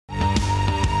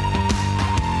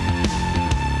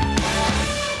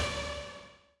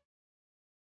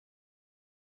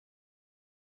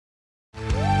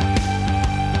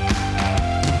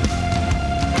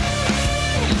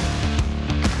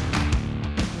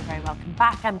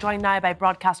 Back. I'm joined now by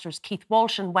broadcasters Keith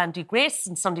Walsh and Wendy Grace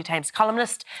and Sunday Times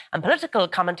columnist and political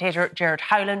commentator Gerard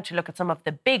Howland to look at some of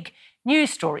the big news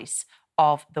stories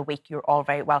of the week. You're all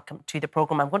very welcome to the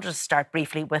programme. I'm going to start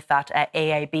briefly with that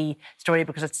AIB story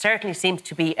because it certainly seems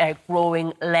to be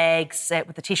growing legs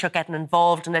with the Taoiseach getting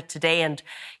involved in it today and,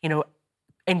 you know,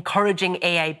 encouraging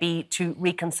AIB to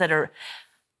reconsider.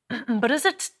 But is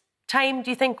it time,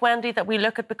 do you think, Wendy, that we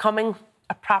look at becoming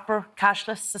a proper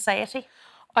cashless society?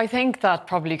 I think that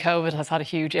probably COVID has had a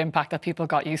huge impact, that people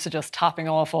got used to just tapping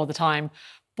off all the time.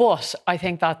 But I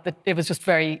think that it was just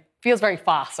feels very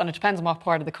fast, and it depends on what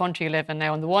part of the country you live in.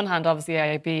 Now, on the one hand, obviously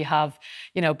AIB have,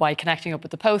 you know, by connecting up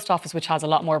with the post office, which has a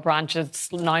lot more branches,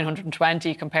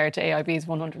 920 compared to AIB's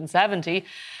 170.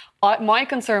 My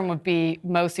concern would be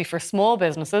mostly for small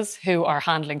businesses who are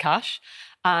handling cash,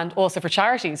 and also for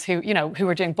charities who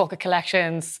are doing bucket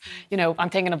collections. You know,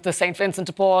 I'm thinking of the St. Vincent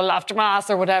de Paul after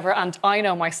Mass or whatever. And I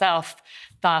know myself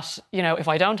that, you know, if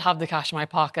I don't have the cash in my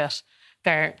pocket,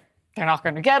 they're not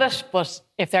going to get it, but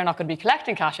if they're not going to be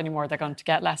collecting cash anymore, they're going to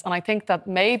get less. And I think that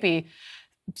maybe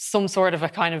some sort of a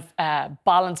kind of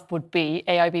balance would be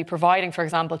AIB providing, for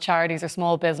example, charities or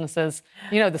small businesses,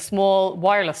 the small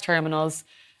wireless terminals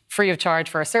free of charge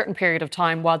for a certain period of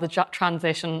time while the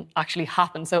transition actually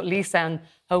happens. So at least then,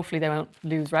 hopefully, they won't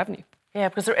lose revenue. Yeah,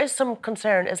 because there is some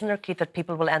concern, isn't there, Keith, that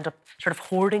people will end up sort of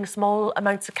hoarding small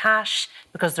amounts of cash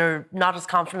because they're not as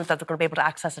confident that they're going to be able to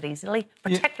access it easily,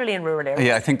 particularly in rural areas.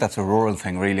 Yeah, I think that's a rural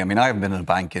thing, really. I mean, I haven't been in a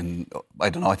bank in, I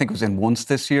don't know, I think it was in once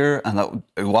this year, and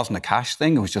it wasn't a cash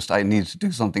thing. It was just I needed to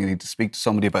do something. I needed to speak to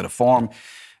somebody about a form.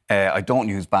 I don't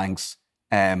use banks,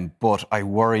 but I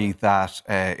worry that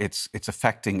it's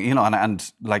affecting,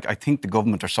 and like I think the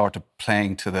government are sort of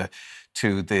playing to the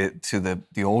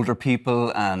older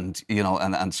people, and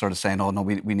and sort of saying, oh no,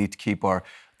 we need to keep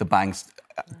the banks.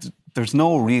 There's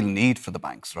no real need for the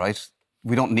banks, right?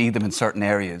 We don't need them in certain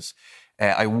areas.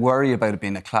 I worry about it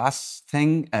being a class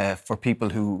thing for people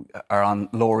who are on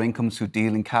lower incomes who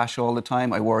deal in cash all the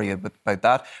time. I worry about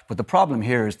that. But the problem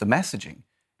here is the messaging.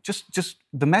 Just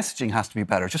the messaging has to be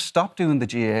better. Just stop doing the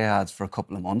GAA ads for a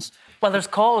couple of months. Well, there's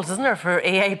calls, isn't there, for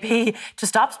AIB to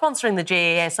stop sponsoring the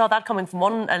GAA. I saw that coming from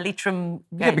one Leitrim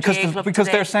GAA club because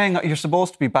today. They're saying you're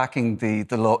supposed to be backing the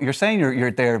local. You're saying you're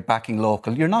there backing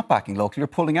local. You're not backing local. You're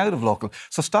pulling out of local.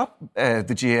 So stop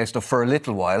the GAA stuff for a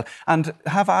little while and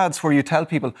have ads where you tell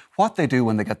people what they do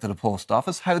when they get to the post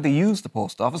office, how they use the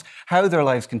post office, how their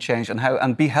lives can change,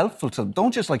 and be helpful to them.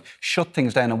 Don't just shut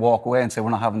things down and walk away and say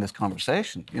we're not having this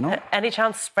conversation. Any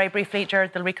chance, very briefly,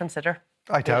 Gerard, they'll reconsider?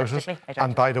 I doubt it.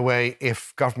 And by the way,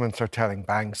 if governments are telling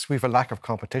banks, we have a lack of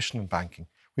competition in banking.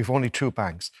 We've only 2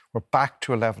 banks. We're back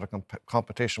to a level of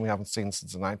competition we haven't seen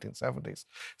since the 1970s.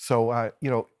 So,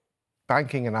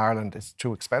 banking in Ireland is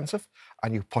too expensive,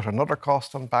 and you put another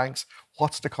cost on banks.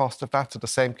 What's the cost of that to the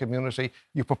same community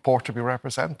you purport to be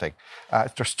representing?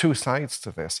 There's 2 sides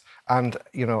to this. And,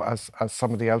 as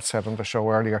somebody else said on the show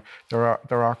earlier,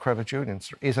 there are credit unions.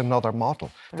 There is another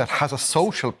model that has a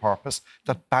social purpose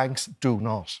that banks do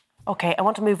not. OK, I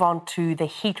want to move on to the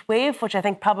heat wave, which I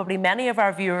think probably many of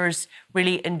our viewers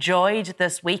really enjoyed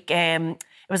this week.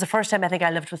 It was the first time I think I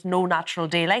lived with no natural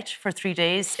daylight for 3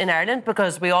 days in Ireland,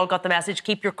 because we all got the message,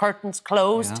 keep your curtains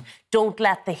closed, don't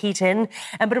let the heat in.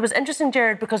 But it was interesting,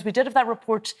 Gerard, because we did have that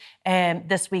report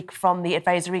this week from the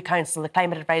Advisory Council, the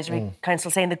Climate Advisory Council,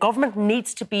 saying the government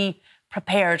needs to be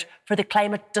prepared for the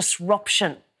climate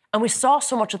disruption. And we saw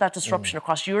so much of that disruption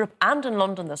across Europe and in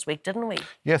London this week, didn't we?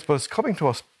 Yes, but it's coming to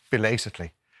us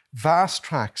belatedly. Vast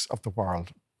tracts of the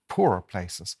world, poorer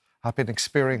places, have been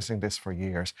experiencing this for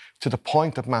years, to the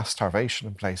point of mass starvation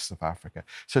in places of Africa.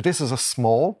 So this is a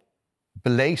small,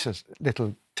 belated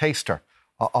little taster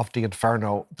of the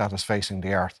inferno that is facing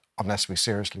the earth unless we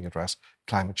seriously address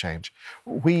climate change.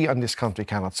 We in this country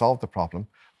cannot solve the problem,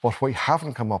 but we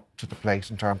haven't come up to the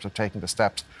plate in terms of taking the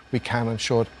steps we can and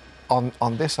should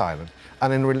on this island.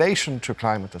 And in relation to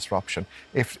climate disruption,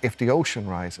 if the ocean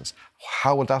rises,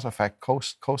 how will that affect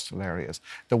coastal areas?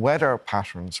 The weather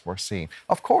patterns we're seeing.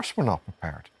 Of course we're not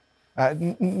prepared.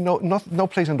 No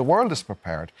place in the world is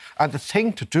prepared. And the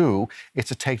thing to do is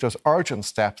to take those urgent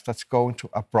steps that's going to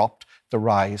abrupt the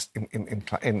rise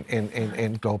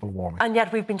in global warming. And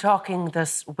yet we've been talking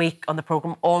this week on the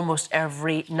programme almost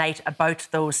every night about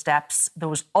those steps,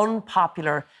 those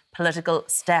unpopular political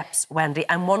steps, Wendy.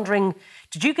 I'm wondering,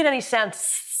 did you get any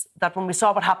sense that when we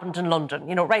saw what happened in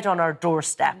London, right on our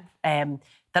doorstep,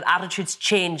 that attitudes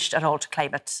changed at all to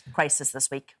climate crisis this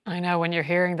week? I know, when you're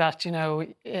hearing that,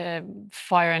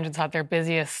 fire engines had their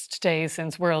busiest days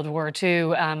since World War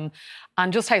II, and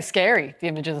just how scary the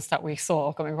images that we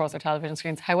saw coming across our television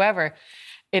screens. However,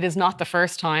 it is not the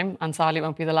first time, and sadly it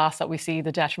won't be the last, that we see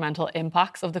the detrimental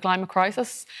impacts of the climate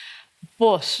crisis.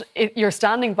 But you're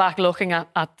standing back looking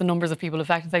at the numbers of people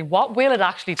affected and saying, what will it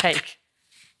actually take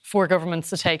for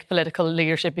governments to take political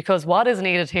leadership? Because what is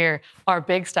needed here are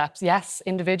big steps. Yes,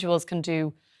 individuals can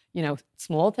do,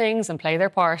 small things and play their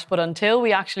part, but until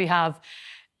we actually have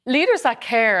leaders that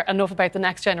care enough about the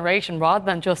next generation rather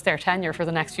than just their tenure for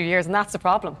the next few years, and that's the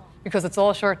problem, because it's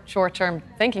all short-term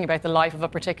thinking about the life of a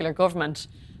particular government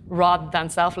rather than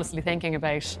selflessly thinking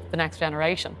about the next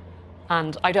generation.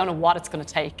 And I don't know what it's going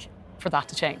to take for that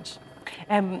to change.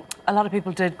 A lot of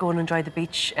people did go and enjoy the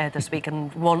beach this week,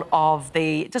 and one of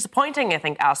the disappointing, I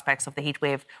think, aspects of the heat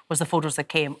wave was the photos that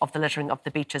came of the littering of the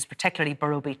beaches, particularly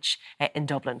Borough Beach in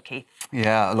Dublin, Keith.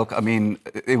 Yeah, look, I mean,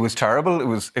 it was terrible.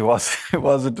 It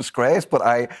was a disgrace, but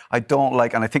I don't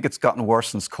like, and I think it's gotten worse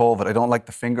since COVID. I don't like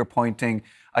the finger pointing.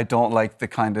 I don't like the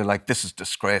kind of this is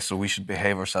disgrace, so we should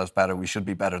behave ourselves better. We should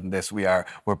be better than this. We're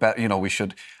better. We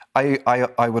should.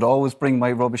 I would always bring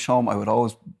my rubbish home. I would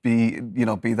always be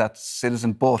that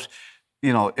citizen. But,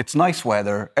 it's nice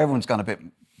weather. Everyone's gone a bit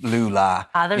loo-la.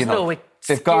 There's no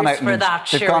they've gone out for that.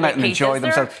 They've gone out and enjoyed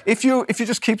themselves. If you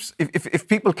just keep if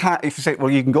people can't, if you say,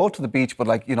 well, you can go to the beach,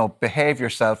 but behave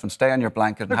yourself and stay on your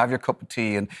blanket and have your cup of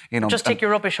tea and just take your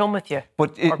rubbish home with you, or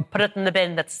put it in the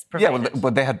bin that's provided. Yeah,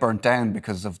 but they had burnt down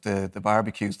because of the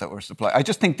barbecues that were supplied. I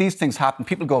just think these things happen.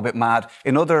 People go a bit mad.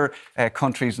 In other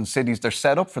countries and cities, they're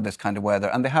set up for this kind of weather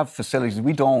and they have facilities.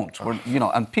 We don't.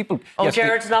 And people.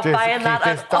 Jared's not buying that.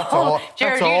 That's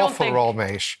awful,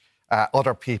 Romesh.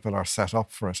 Other people are set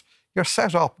up for it. You're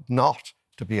set up not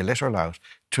to be a litter lout,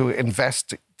 to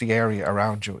invest the area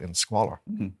around you in squalor.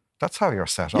 Mm-hmm. That's how you're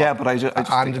set up. Yeah, but I just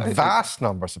vast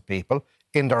numbers of people,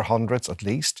 in their hundreds at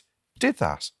least, did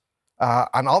that.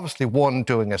 And obviously one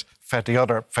doing it fed the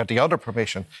other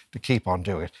permission to keep on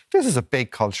doing it. This is a big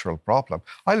cultural problem.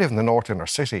 I live in the north inner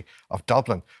city of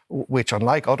Dublin, which,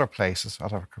 unlike other places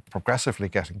that are progressively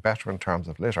getting better in terms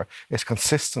of litter, is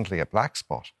consistently a black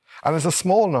spot. And as a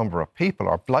small number of people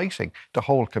are blighting the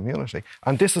whole community.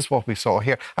 And this is what we saw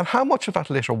here. And how much of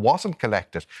that litter wasn't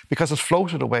collected because it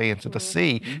floated away into the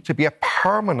sea to be a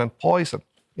permanent poison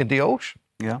in the ocean.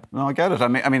 Yeah, no, I get it. I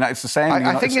mean, it's the same.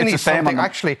 I think you need something.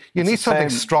 Actually, you need something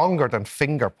stronger than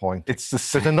finger point. It's the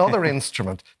same. There's another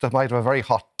instrument that might have a very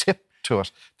hot tip to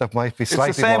it that might be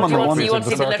slightly more. You want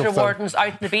to see the litter wardens out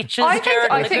in the beaches,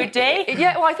 Jared, on a good day?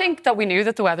 Yeah, well, I think that we knew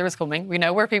that the weather was coming. We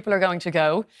know where people are going to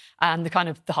go and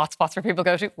the hot spots where people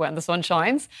go to when the sun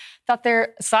shines, that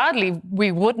sadly,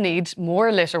 we would need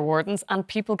more litter wardens and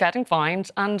people getting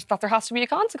fined and that there has to be a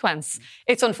consequence.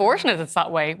 It's unfortunate it's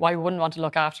that way, why we wouldn't want to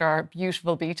look after our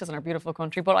beautiful beaches and our beautiful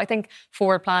country, but I think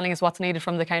forward planning is what's needed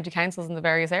from the county councils in the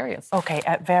various areas. OK,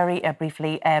 very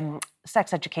briefly,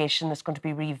 sex education is going to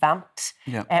be revamped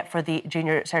for the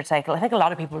junior cert cycle. I think a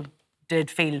lot of people did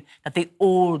feel that the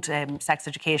old sex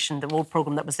education, the old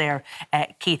programme that was there,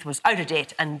 Keith, was out of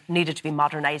date and needed to be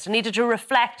modernised and needed to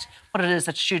reflect what it is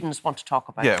that students want to talk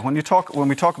about. Yeah, when we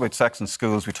talk about sex in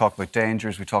schools, we talk about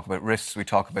dangers, we talk about risks, we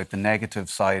talk about the negative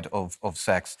side of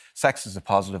sex. Sex is a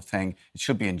positive thing. It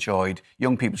should be enjoyed.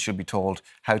 Young people should be told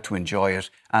how to enjoy it.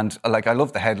 And I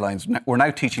love the headlines. We're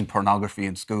now teaching pornography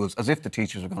in schools, as if the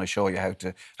teachers are going to show you how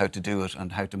to do it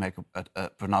and how to make a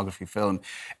pornography film.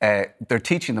 They're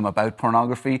teaching them about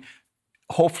pornography.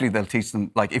 Hopefully they'll teach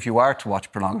them, if you are to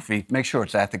watch pornography, make sure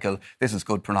it's ethical. This is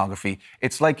good pornography.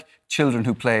 It's like children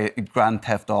who play Grand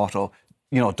Theft Auto.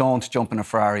 Don't jump in a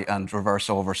Ferrari and reverse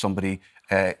over somebody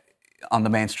on the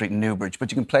main street in Newbridge,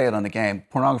 but you can play it on a game.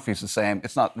 Pornography is the same.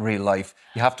 It's not real life.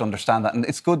 You have to understand that. And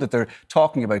it's good that they're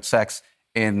talking about sex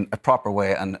in a proper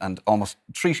way and almost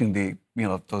treating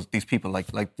these people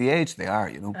like the age they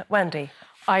are, Wendy?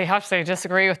 I have to say, I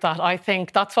disagree with that. I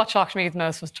think that's what shocked me the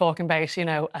most, was talking about,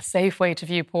 a safe way to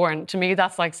view porn. To me,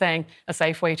 that's like saying a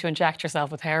safe way to inject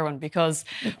yourself with heroin, because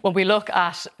when we look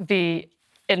at the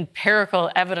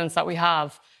empirical evidence that we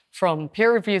have from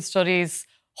peer-reviewed studies,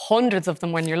 hundreds of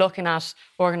them, when you're looking at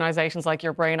organisations like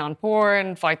Your Brain on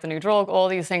Porn, Fight the New Drug, all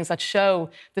these things that show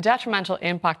the detrimental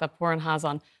impact that porn has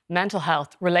on mental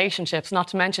health, relationships, not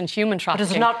to mention human trafficking.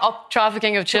 But is it not up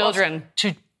trafficking of children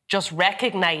to just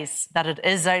recognise that it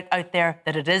is out there,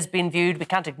 that it is being viewed? We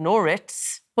can't ignore it.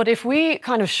 But if we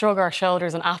kind of shrug our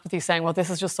shoulders in apathy, saying, well, this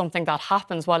is just something that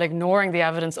happens, while ignoring the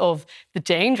evidence of the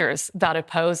dangers that it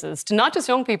poses to not just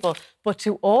young people, but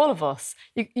to all of us.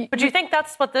 But do you think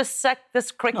that's what this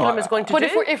curriculum is going to do?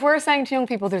 But if we're saying to young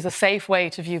people there's a safe way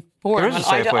to view porn, and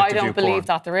I don't believe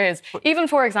that there is. Even,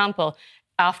 for example,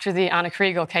 after the Anna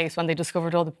Kriegel case, when they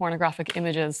discovered all the pornographic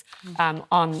images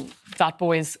on that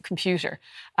boy's computer,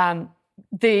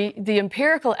 the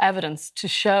empirical evidence to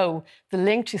show the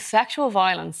link to sexual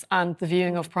violence and the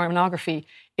viewing of pornography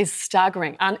is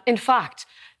staggering. And in fact,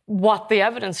 what the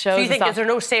evidence shows is that... is there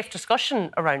no safe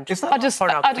discussion around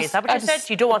pornography? Is that what you said?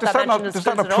 You don't want that mentioned in schools at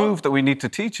all? Does that not prove that we need to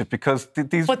teach it? Because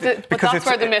these... But that's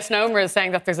where the misnomer is,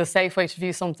 saying that there's a safe way to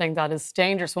view something that is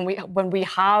dangerous. When we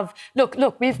have...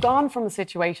 Look, we've gone from a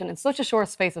situation in such a short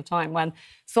space of time when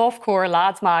softcore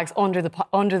lads' mags under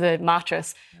the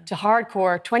mattress to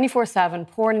hardcore 24/7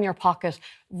 porn in your pocket,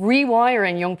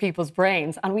 rewiring young people's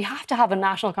brains, and we have to have a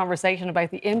national conversation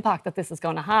about the impact that this is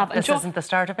going to have. This isn't the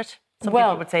start of it? Some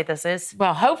people would say this is.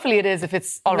 Well, hopefully it is if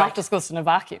it's not discussed in a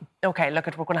vacuum. OK, look,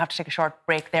 we're going to have to take a short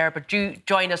break there, but do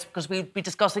join us because we'll be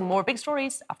discussing more big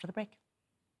stories after the break.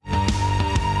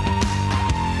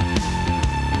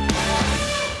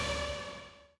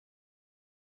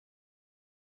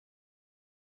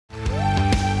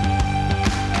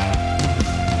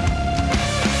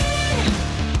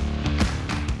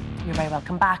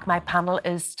 Welcome back. back. My panel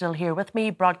is still here with me.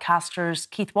 Broadcasters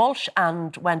Keith Walsh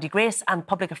and Wendy Grace and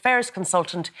public affairs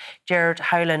consultant Gerard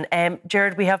Howlin.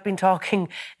 Gerard, we have been talking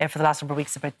for the last number of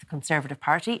weeks about the Conservative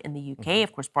Party in the UK.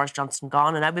 Of course, Boris Johnson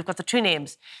gone. And now we've got the two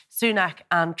names, Sunak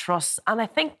and Truss. And I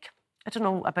don't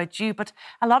know about you, but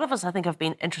a lot of us, I think, have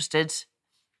been interested,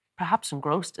 perhaps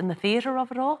engrossed in the theatre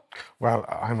of it all? Well,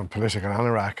 I'm a political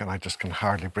anorak and I just can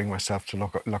hardly bring myself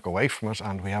to look away from it.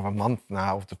 And we have a month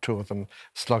now of the two of them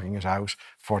slugging it out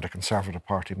for the Conservative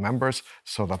Party members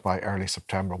so that by early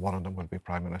September, one of them will be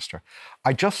Prime Minister.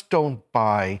 I just don't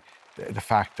buy the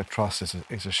fact that Truss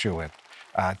is a shoo-in,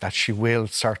 that she will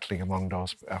certainly among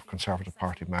those Conservative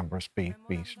Party members beat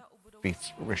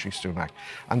Rishi Sunak.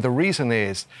 And the reason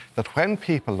is that when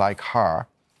people like her,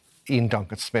 Ian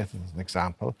Duncan Smith as an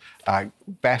example,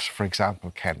 bet, for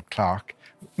example, Ken Clarke,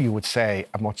 you would say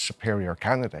a much superior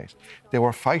candidate. They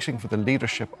were fighting for the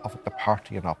leadership of the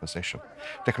party in opposition.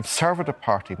 The Conservative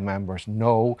Party members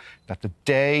know that the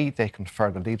day they confer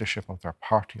the leadership of their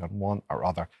party on one or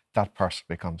other, that person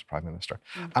becomes Prime Minister.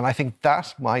 And I think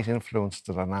that might influence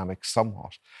the dynamic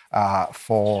somewhat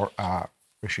for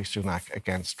Rishi Sunak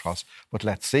against Truss. But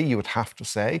let's see, you would have to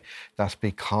say that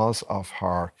because of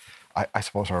her, I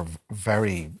suppose, her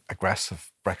very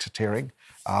aggressive Brexiteering,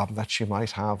 that she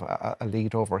might have a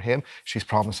lead over him. She's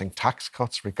promising tax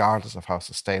cuts regardless of how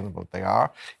sustainable they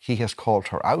are. He has called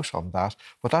her out on that,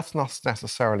 but that's not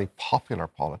necessarily popular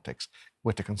politics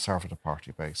with the Conservative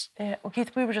Party base. Well,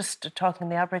 Keith, we were just talking in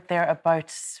the outbreak there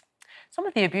about some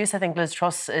of the abuse I think Liz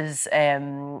Truss is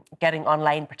getting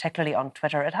online, particularly on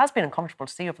Twitter. It has been uncomfortable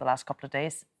to see over the last couple of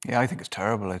days. Yeah, I think it's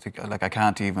terrible. I think, I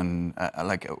can't even,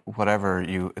 whatever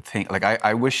you think,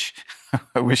 I wish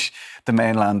the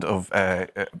mainland of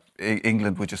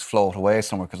England would just float away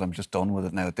somewhere because I'm just done with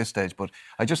it now at this stage. But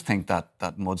I just think that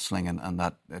mudslinging and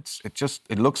that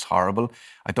it looks horrible.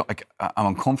 I'm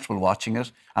uncomfortable watching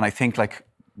it. And I think,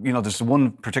 there's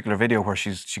one particular video where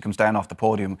she comes down off the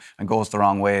podium and goes the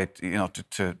wrong way. She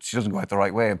doesn't go out the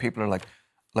right way, and people are like,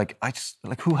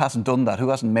 who hasn't done that? Who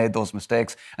hasn't made those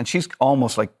mistakes? And she's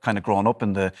almost kind of grown up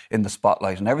in the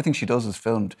spotlight, and everything she does is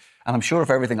filmed. And I'm sure if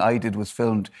everything I did was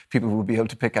filmed, people would be able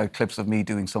to pick out clips of me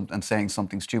doing something and saying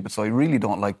something stupid. So I really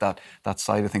don't like that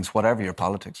side of things, whatever your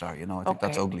politics are. I think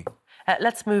that's ugly.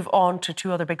 Let's move on to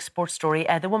two other big sports stories.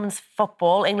 The women's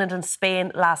football, England and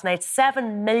Spain last night.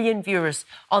 7 million viewers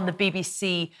on the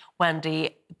BBC,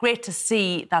 Wendy. Great to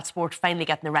see that sport finally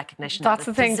getting the recognition. That's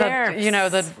the thing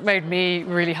that made me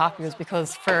really happy, was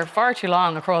because for far too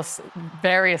long across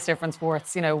various different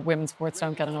sports, women's sports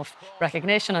don't get enough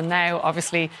recognition. And now,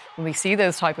 obviously, when we see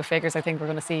those type of figures, I think we're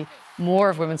going to see more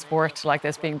of women's sport like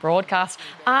this being broadcast.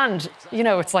 And,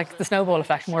 it's like the snowball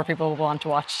effect. More people will want to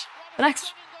watch the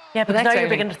next. Yeah, but now you're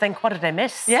beginning to think, what did I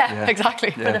miss? Yeah.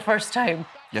 Exactly. For the first time.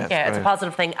 Yeah, it's a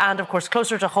positive thing. And, of course,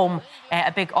 closer to home, a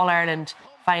big All-Ireland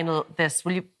final this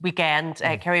weekend,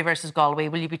 Kerry versus Galway.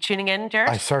 Will you be tuning in, Gerard?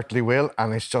 I certainly will,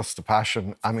 and it's just the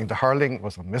passion. I mean, the hurling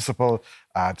was unmissable.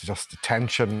 Just the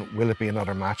tension. Will it be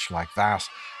another match like that?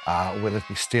 Will it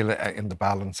be still in the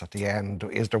balance at the end?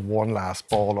 Is there one last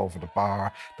ball over the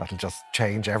bar that'll just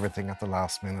change everything at the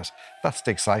last minute? That's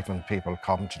the excitement people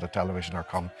come to the television or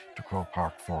come to Croke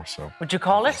Park for. So, would you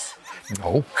call it?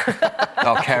 No.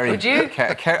 No, Kerry. Would you?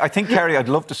 I think Kerry. I'd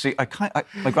love to see.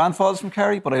 My grandfather's from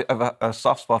Kerry, but I have a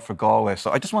soft spot for Galway.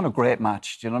 So I just want a great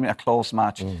match. Do you know what I mean? A close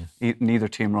match. Neither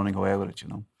team running away with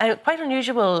it. Quite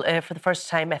unusual for the first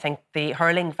time. I think the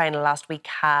hurling final last week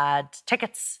had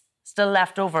tickets still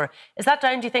left over. Is that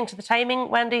down, do you think, to the timing,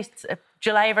 Wendy?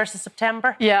 July versus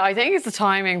September? Yeah, I think it's the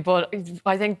timing, but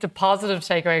I think the positive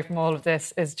takeaway from all of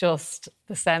this is just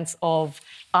the sense of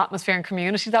atmosphere and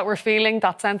community that we're feeling,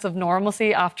 that sense of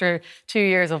normalcy after 2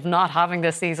 years of not having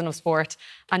this season of sport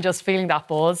and just feeling that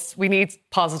buzz. We need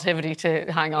positivity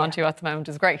to hang on to at the moment.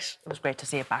 It's great. It was great to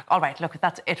see it back. All right, look,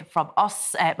 that's it from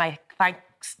us. My thanks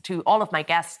to all of my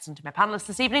guests and to my panellists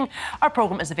this evening. Our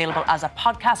programme is available as a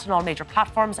podcast on all major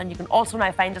platforms, and you can also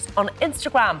now find us on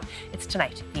Instagram. It's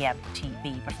Tonight PM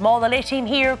TV. But from all the late team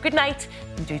here, good night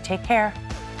and do take care.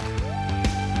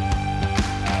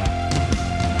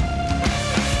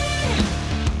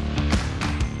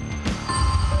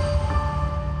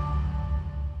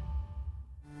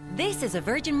 This is a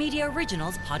Virgin Media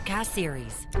Originals podcast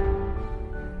series.